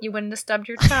on? You wouldn't have stubbed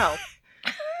your toe.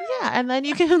 Yeah, and then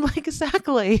you can like,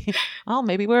 exactly. Oh,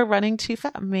 maybe we're running too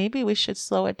fast. Maybe we should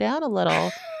slow it down a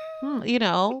little. You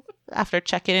know, after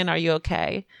checking in, are you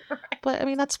okay? Right. But I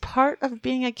mean, that's part of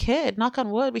being a kid. Knock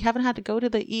on wood, we haven't had to go to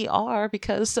the ER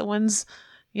because someone's,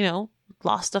 you know,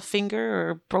 lost a finger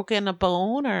or broken a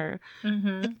bone, or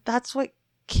that's what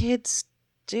kids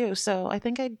do. So I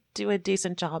think I do a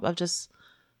decent job of just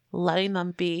letting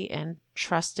them be and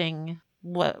trusting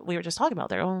what we were just talking about,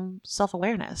 their own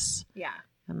self-awareness. Yeah.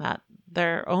 And that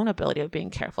their own ability of being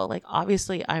careful. Like,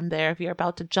 obviously, I'm there if you're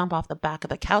about to jump off the back of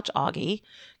the couch, Augie,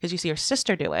 because you see your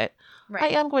sister do it. Right.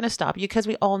 I am going to stop you because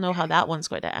we all know how that one's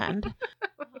going to end.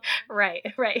 Right.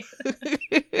 I'm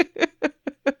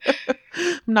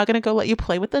not going to go let you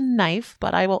play with the knife,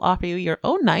 but I will offer you your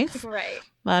own knife. Right.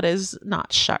 That is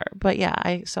not sharp. But yeah,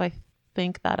 I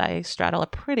think that I straddle a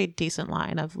pretty decent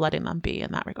line of letting them be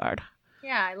in that regard.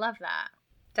 Yeah, I love that.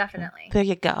 Definitely. There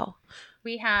you go.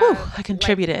 We have... Whew, I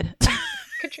contributed.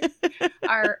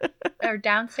 Our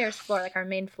downstairs floor, like our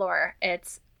main floor,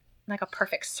 it's like a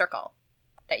perfect circle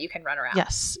that you can run around.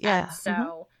 Yes. Yeah. And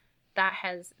so that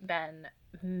has been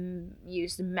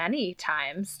used many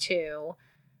times to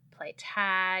play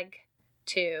tag,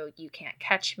 to you can't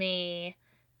catch me,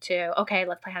 to, okay,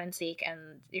 let's play hide and seek,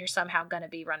 and you're somehow going to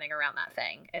be running around that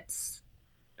thing. It's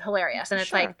hilarious. And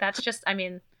it's like, that's just, I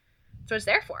mean, that's what it's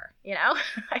there for, you know?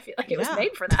 I feel like it was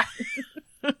made for that.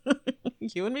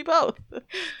 You and me both.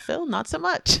 Phil, not so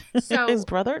much. So his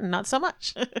brother, not so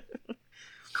much.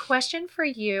 Question for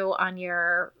you on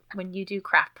when you do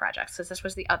craft projects, because this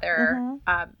was the other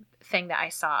thing that I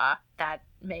saw that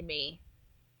made me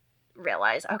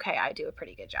realize, okay, I do a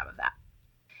pretty good job of that,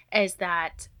 is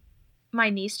that my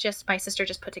sister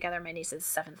just put together my niece's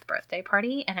 7th birthday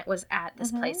party, and it was at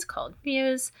this place called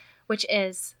Muse, which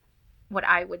is what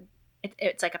I would,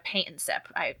 it's like a paint and sip,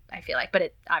 I feel like, but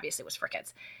it obviously was for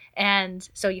kids. And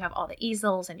so you have all the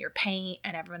easels and your paint,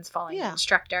 and everyone's following the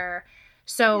instructor.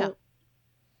 So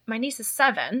my niece is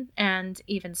 7, and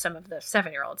even some of the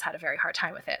 7-year-olds had a very hard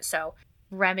time with it. So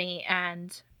Remy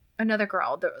and another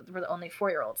girl, were the only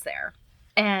 4-year-olds there.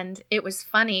 And it was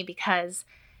funny because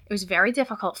it was very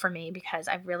difficult for me, because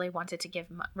I really wanted to give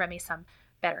Remy some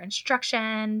better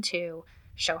instruction, to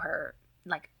show her,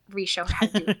 like, re-show her how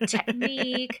to do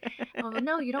technique. Oh,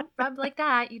 no, you don't rub like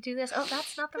that. You do this. Oh,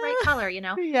 that's not the right color, you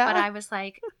know? Yeah. But I was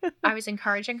like, I was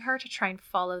encouraging her to try and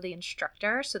follow the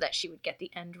instructor so that she would get the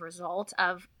end result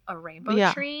of a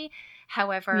rainbow tree.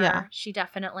 However, she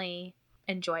definitely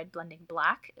enjoyed blending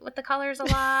black with the colors a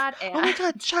lot. And... Oh my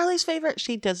God, Charlie's favorite.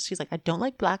 She's like, I don't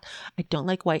like black. I don't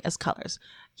like white as colors.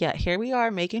 Yeah, here we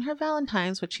are making her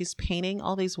Valentine's, which she's painting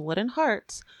all these wooden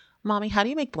hearts. Mommy, how do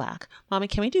you make black? Mommy,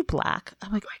 can we do black?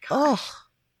 I'm like, oh.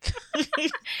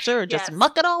 Sure, just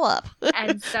muck it all up.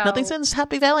 And so nothing says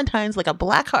Happy Valentine's like a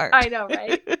black heart. I know,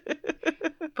 right?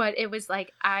 But it was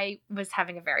like, I was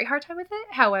having a very hard time with it.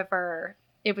 However,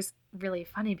 it was really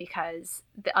funny because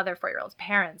the other 4-year-old's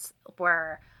parents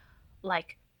were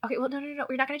like, okay, well, no,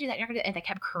 we're not going to do that. You're not gonna do that. And they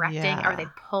kept correcting, or they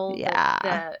pulled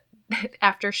the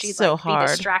after she'd so be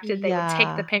distracted, they would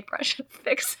take the paintbrush and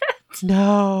fix it.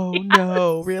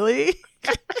 No, really?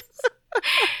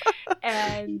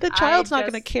 And the child's not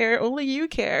going to care. Only you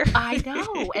care. I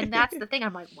know. And that's the thing.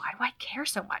 I'm like, why do I care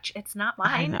so much? It's not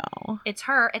mine. I know. It's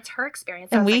her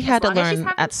experience. And we had to learn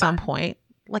at some point.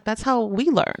 Like, that's how we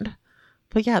learned.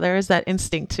 But yeah, there is that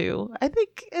instinct too. I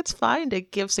think it's fine to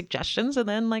give suggestions, and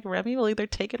then like Remy will either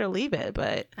take it or leave it.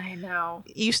 But I know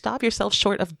you stop yourself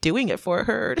short of doing it for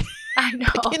her. I know.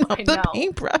 The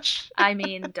paintbrush. I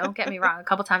mean, don't get me wrong. A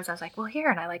couple times I was like, well, here,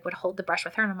 and I like would hold the brush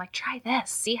with her, and I'm like, try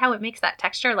this, see how it makes that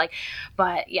texture. Like,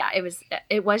 but yeah,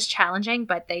 it was challenging,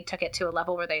 but they took it to a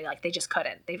level where they just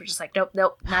couldn't. They were just like,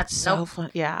 nope, that's so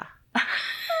fun. Yeah.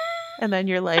 And then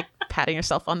you're like patting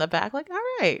yourself on the back, like, all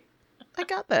right, I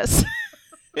got this.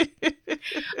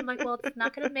 I'm like, well, it's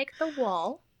not going to make the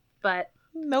wall, but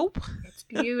nope, it's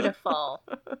beautiful.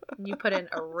 You put in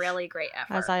a really great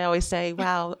effort. As I always say,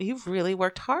 wow, you've really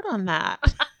worked hard on that.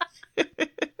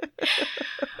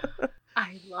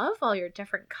 I love all your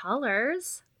different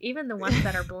colors, even the ones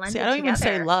that are blended together. I don't even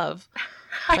say love.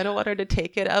 I don't want her to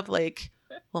take it of like,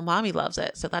 well, mommy loves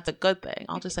it, so that's a good thing.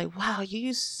 I'll just say, wow, you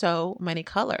use so many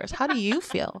colors. How do you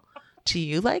feel? Do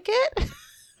you like it?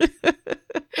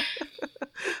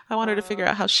 I want her to figure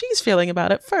out how she's feeling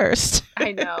about it first.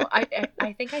 I know.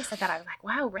 I think I said that. I was like,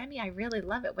 wow, Remy, I really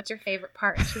love it. What's your favorite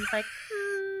part? And she was like,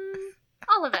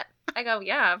 all of it. I go,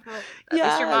 yeah. Well, at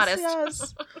least you're modest.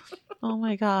 Yes. Oh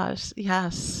my gosh.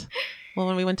 Yes. Well,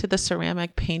 when we went to the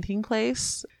ceramic painting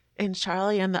place, and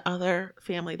Charlie and the other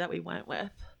family that we went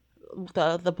with,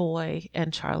 the boy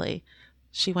and Charlie,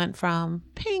 she went from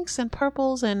pinks and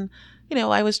purples, and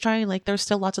I was trying, like, there's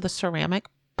still lots of the ceramic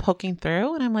poking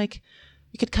through, and I'm like,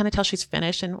 you could kind of tell she's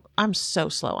finished, and I'm so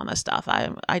slow on this stuff.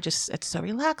 I just, it's so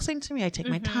relaxing to me. I take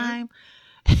my time.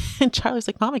 And Charlie's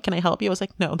like, Mommy, can I help you? I was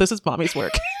like, no, this is Mommy's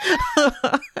work.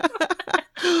 I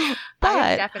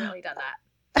have definitely done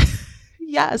that.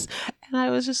 Yes. And I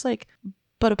was just like,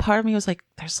 but a part of me was like,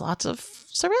 there's lots of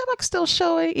ceramic still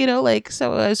showing,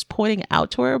 so I was pointing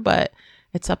out to her, but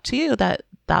it's up to you that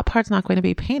part's not going to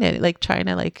be painted, like trying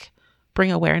to like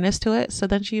bring awareness to it. So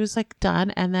then she was like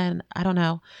done. And then I don't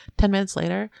know, 10 minutes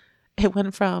later, it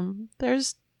went from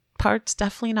there's parts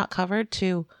definitely not covered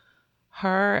to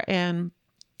her and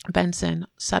Benson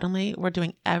suddenly were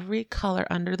doing every color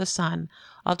under the sun.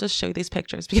 I'll just show you these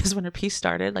pictures because when her piece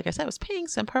started, like I said, it was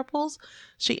pinks and purples.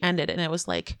 She ended and it was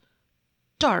like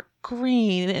dark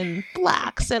green and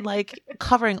blacks and like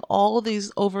covering all of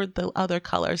these over the other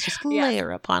colors, just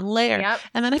layer upon layer. Yep.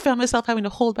 And then I found myself having to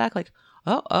hold back like,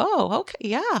 oh, okay,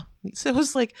 yeah. So it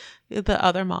was like the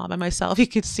other mom and myself, you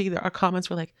could see that our comments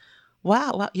were like,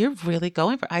 wow, you're really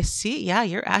going for it. I see. Yeah,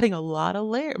 you're adding a lot of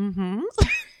layer.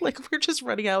 Like we're just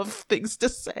running out of things to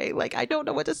say. Like, I don't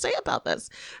know what to say about this.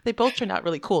 They both turned out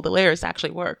really cool. The layers actually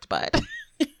worked, but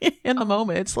in the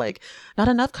moment, it's like not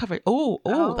enough coverage. Oh,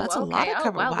 that's a lot of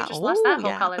coverage. Wow, we just lost that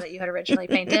whole color that you had originally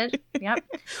painted. Yep.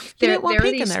 There were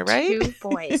these there, right? two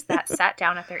boys that sat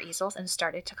down at their easels and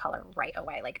started to color right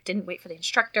away. Like, didn't wait for the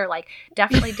instructor. Like,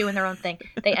 definitely doing their own thing.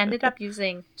 They ended up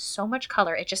using so much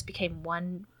color, it just became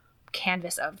one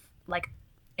canvas of like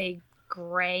a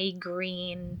gray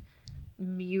green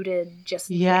muted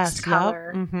mixed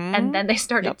color. And then they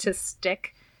started to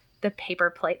stick the paper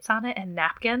plates on it and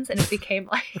napkins, and it became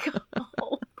like a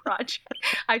whole project.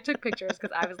 I took pictures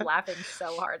because I was laughing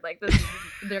so hard. Like, this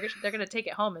they're gonna take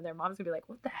it home and their mom's gonna be like,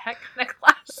 what the heck kind of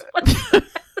class?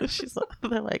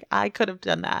 They're like, I could have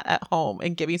done that at home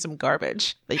and give you some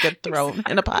garbage that you could throw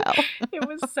in a pile. It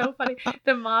was so funny.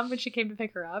 The mom, when she came to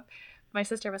pick her up, my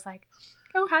sister was like,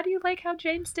 oh, how do you like how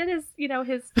James did his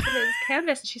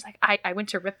canvas? And she's like, I went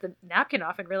to rip the napkin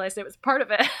off and realized it was part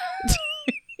of it.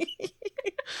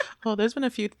 Well, there's been a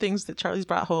few things that Charlie's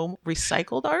brought home,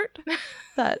 recycled art,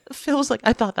 that feels like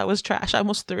I thought that was trash. I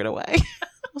almost threw it away.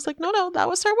 I was like, no, that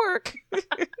was her work.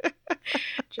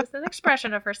 Just an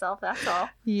expression of herself, that's all.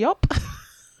 Yup.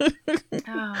 Well,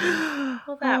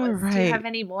 that was right. Do you have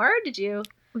any more? Did you?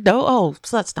 No.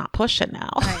 So let's not push it now.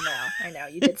 I know.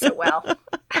 You did so well.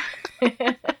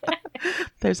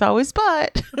 There's always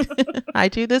but. I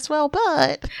do this well,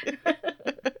 but.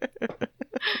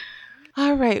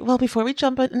 All right. Well, before we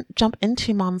jump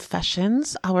into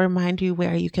Momfessions, I'll remind you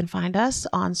where you can find us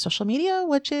on social media,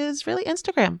 which is really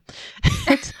Instagram.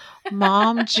 It's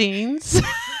Mom Jeans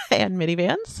and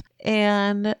Minivans.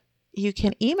 And you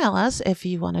can email us if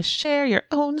you want to share your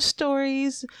own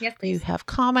stories. Yes, please. You have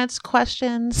comments,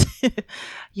 questions.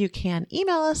 You can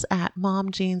email us at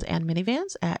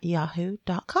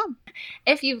momjeansandminivans@yahoo.com.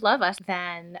 If you love us,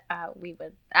 then we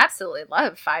would absolutely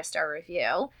love 5-star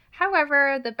review.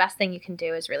 However, the best thing you can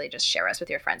do is really just share us with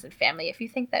your friends and family if you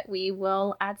think that we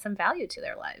will add some value to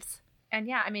their lives. And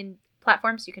yeah, I mean,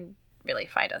 platforms, you can really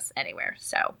find us anywhere.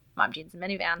 So, Mom Jeans and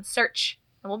Minivans, search,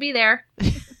 and we'll be there.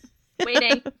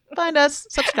 Waiting. Find us.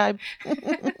 Subscribe.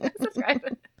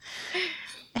 Subscribe.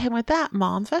 And with that,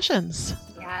 Momfessions.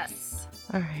 Yes.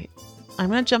 All right.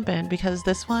 I'm going to jump in because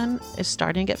this one is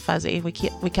starting to get fuzzy. We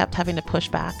kept having to push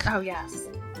back. Oh, yes.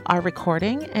 Our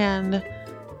recording, and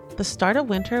the start of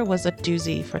winter was a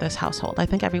doozy for this household. I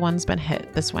think everyone's been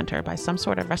hit this winter by some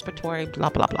sort of respiratory blah,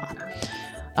 blah, blah.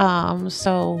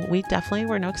 So we definitely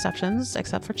were no exceptions,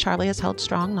 except for Charlie has held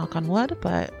strong, knock on wood,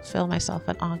 but Phil, myself,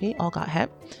 and Augie all got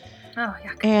hit. Oh,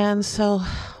 yuck. And so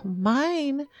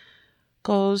mine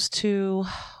goes to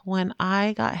when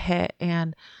I got hit,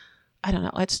 and I don't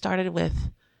know, it started with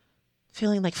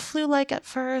feeling like flu-like at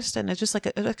first, and it's just like,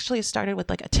 it actually started with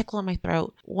like a tickle in my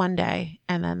throat one day,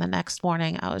 and then the next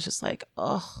morning I was just like,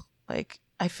 oh, like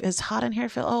it's hot in here,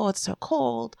 Phil. Oh, it's so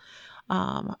cold.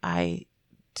 I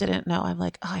didn't know. I'm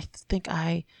like, oh, I think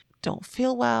I don't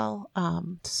feel well.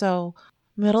 So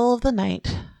middle of the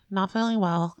night, not feeling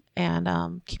well,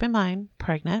 and keep in mind,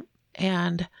 pregnant,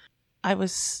 and I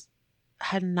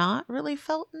had not really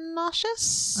felt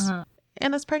nauseous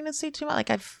in this pregnancy too much. Like,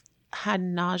 I've had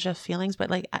nausea feelings, but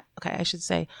like, I should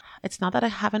say, it's not that I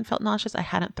haven't felt nauseous. I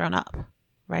hadn't thrown up,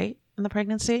 right, in the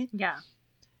pregnancy. Yeah.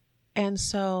 And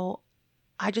so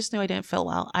I just knew I didn't feel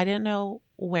well. I didn't know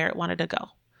where it wanted to go.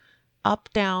 up,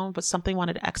 down, but something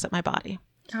wanted to exit my body.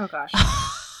 Oh gosh.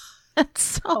 And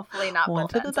so Hopefully not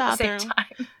went both to the ends at the same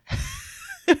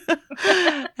bathroom.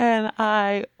 time. And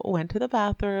I went to the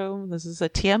bathroom. This is a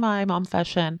TMI mom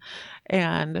fashion.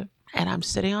 And I'm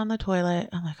sitting on the toilet.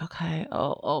 I'm like, okay.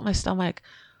 Oh, my stomach.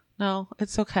 No,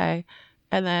 it's okay.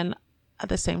 And then at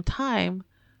the same time,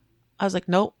 I was like,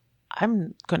 nope,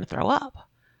 I'm going to throw up.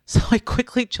 So I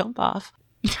quickly jump off,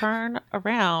 turn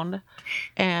around,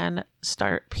 and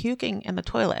start puking in the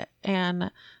toilet.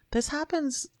 And this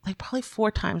happens like probably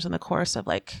 4 times in the course of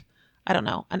like, I don't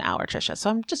know, an hour, Trisha. So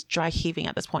I'm just dry heaving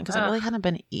at this point because I really hadn't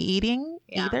been eating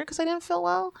either because I didn't feel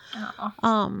well.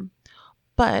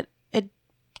 But it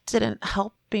didn't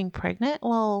help being pregnant.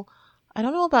 Well, I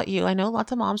don't know about you. I know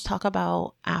lots of moms talk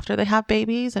about after they have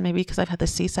babies, and maybe because I've had the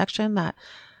C-section that,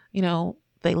 you know,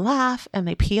 they laugh and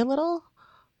they pee a little.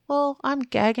 Well, I'm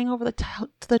gagging over to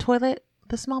the toilet.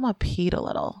 This mama peed a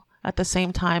little at the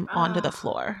same time onto the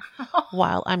floor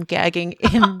while I'm gagging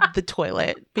in the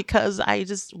toilet because I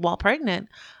just, while pregnant,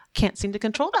 can't seem to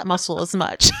control that muscle as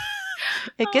much.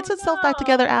 It gets itself back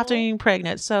together after being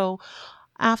pregnant. So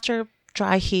after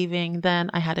dry heaving, then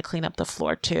I had to clean up the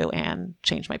floor too and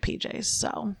change my PJs.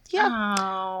 So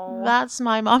yeah, that's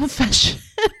my mom fashion.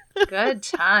 Good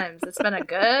times. It's been a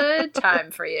good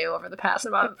time for you over the past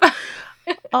month.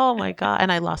 Oh my God.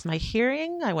 And I lost my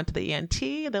hearing. I went to the ENT.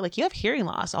 They're like, you have hearing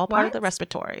loss, all part of the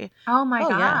respiratory. Oh my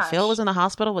gosh. Yeah. Phil was in the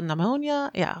hospital with pneumonia.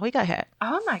 Yeah, we got hit.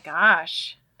 Oh my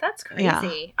gosh. That's crazy.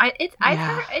 Yeah. I've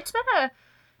heard it's been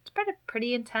a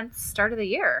pretty intense start of the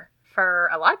year for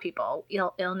a lot of people,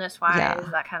 illness wise,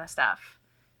 that kind of stuff.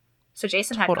 So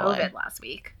Jason had COVID last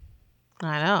week.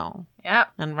 I know.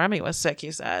 Yep. And Remy was sick,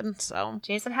 you said. So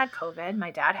Jason had COVID. My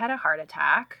dad had a heart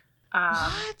attack.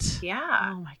 What?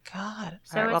 Yeah. Oh my God.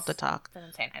 So I love to talk. That's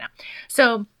insane. I know.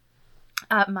 So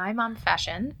my mom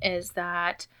fashion is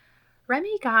that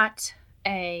Remy got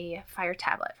a Fire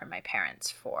tablet from my parents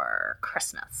for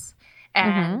Christmas.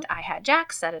 And I had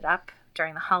Jack set it up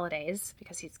during the holidays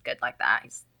because he's good like that.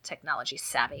 He's technology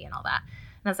savvy and all that.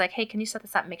 And I was like, hey, can you set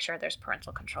this up? Make sure there's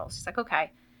parental controls. He's like,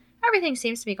 okay. Everything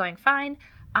seems to be going fine.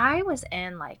 I was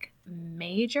in like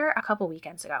a couple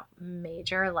weekends ago,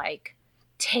 like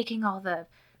taking all the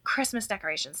Christmas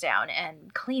decorations down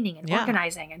and cleaning and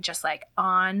organizing and just like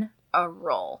on a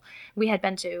roll. We had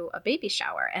been to a baby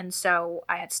shower. And so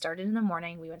I had started in the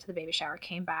morning. We went to the baby shower,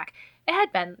 came back. It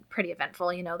had been pretty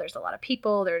eventful. You know, there's a lot of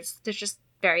people. There's just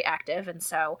very active. And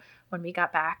so when we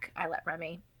got back, I let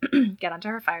Remy get onto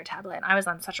her Fire tablet. And I was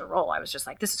on such a roll. I was just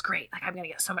like, this is great. Like, I'm going to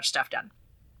get so much stuff done.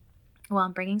 Well,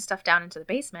 I'm bringing stuff down into the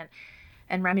basement.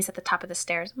 And Remy's at the top of the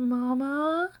stairs.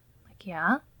 Mama? I'm like,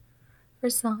 yeah? Are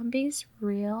zombies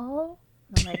real?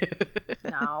 And I'm like,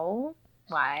 no.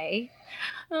 Why?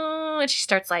 Oh, and she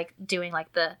starts like doing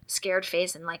like the scared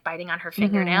face and like biting on her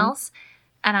fingernails.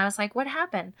 And I was like, what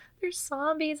happened? There's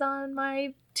zombies on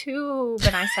my tube.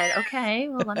 And I said, okay,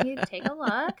 well, let me take a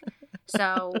look.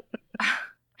 So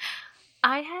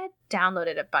I had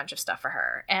downloaded a bunch of stuff for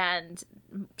her, and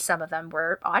some of them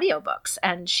were audiobooks,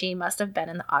 and she must have been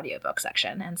in the audiobook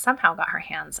section and somehow got her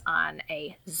hands on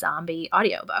a zombie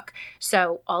audiobook.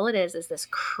 So all it is this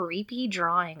creepy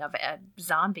drawing of a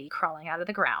zombie crawling out of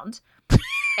the ground.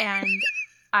 And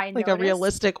I like a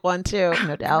realistic one too,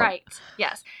 no doubt. Right.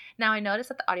 Yes. Now I noticed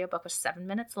that the audiobook was 7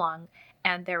 minutes long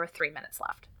and there were 3 minutes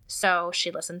left. So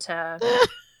she listened to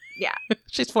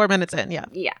She's 4 minutes in, yeah.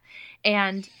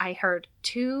 And I heard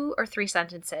 2 or 3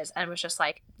 sentences and was just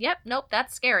like, yep, nope,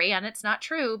 that's scary. And it's not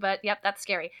true, but yep, that's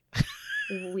scary.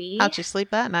 How'd you sleep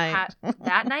that night?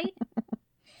 That night?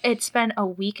 It's been a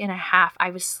week and a half. I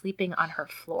was sleeping on her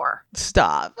floor.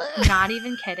 Stop. Not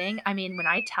even kidding. I mean, when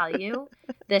I tell you,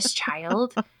 this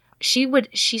child, she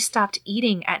stopped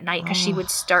eating at night because she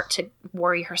would start to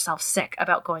worry herself sick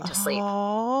about going to sleep.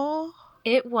 Oh.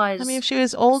 It was. I mean, if she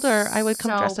was older, I would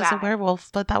come dressed bad. as a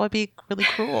werewolf, but that would be really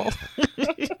cruel.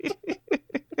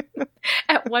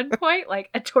 At one point, like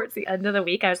towards the end of the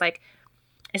week, I was like,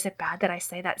 is it bad that I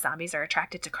say that zombies are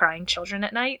attracted to crying children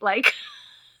at night? Like,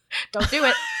 don't do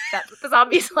it. That's what the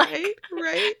zombies like.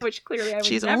 Right. Which clearly I would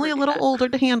She's never only a little older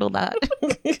to handle that.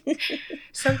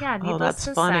 So yeah, needless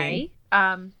to funny.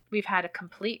 say, we've had a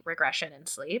complete regression in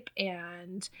sleep,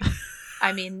 and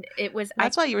I mean, it was.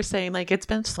 That's why you were saying like it's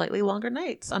been slightly longer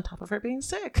nights on top of her being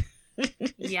sick.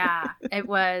 Yeah, it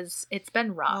was. It's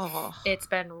been rough. Oh. It's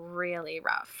been really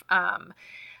rough.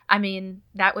 I mean,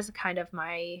 that was kind of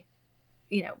my,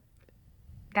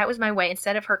 that was my way.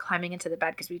 Instead of her climbing into the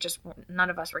bed, because none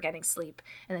of us were getting sleep,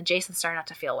 and then Jason started not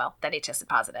to feel well. Then he tested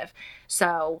positive.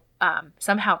 So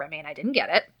somehow Remy and I didn't get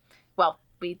it. Well,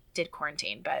 we did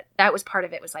quarantine, but that was part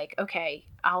of it, was like, okay,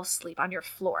 I'll sleep on your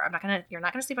floor. You're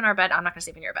not gonna sleep on our bed. I'm not gonna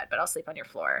sleep in your bed, but I'll sleep on your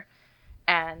floor.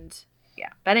 And yeah.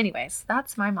 But anyways,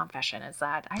 that's my momfession, is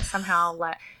that I somehow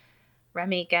let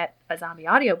Remy get a zombie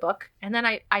audiobook. And then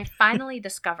I finally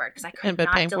discovered, because I could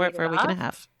not paying for delete it for a week and a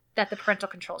half, that the parental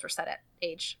controls were set at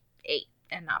age 8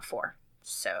 and not 4.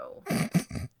 So,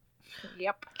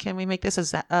 yep. Can we make this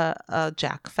a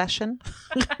Jack fashion?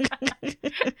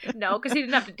 No, because he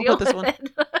didn't have to deal with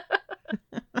it.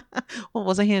 Well,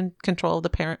 wasn't he in control of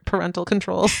the parental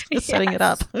controls, setting it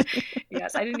up?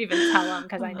 Yes, I didn't even tell him,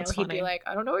 because I know he'd funny. be like,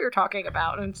 I don't know what you're talking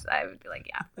about. And I would be like,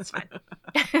 yeah, that's fine.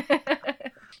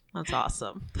 That's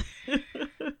awesome.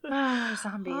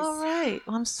 Zombies. All right.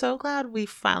 Well, I'm so glad we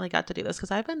finally got to do this,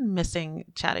 because I've been missing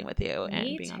chatting with you and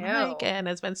Me being too. on the mic, and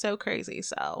it's been so crazy.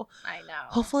 So I know.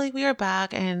 hopefully we are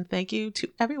back, and thank you to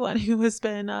everyone who has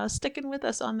been sticking with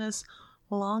us on this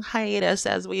long hiatus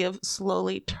as we have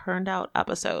slowly turned out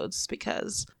episodes,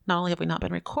 because not only have we not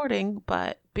been recording,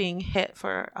 but being hit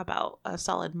for about a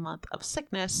solid month of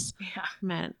sickness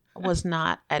meant was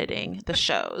not editing the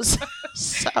shows.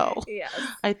 So yes.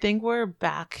 I think we're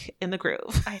back in the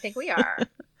groove. I think we are.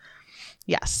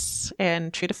 Yes.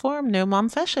 And true to form, no mom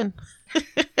fashion.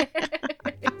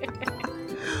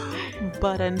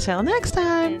 But until next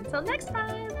time. Until next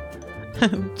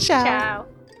time. Ciao. Ciao.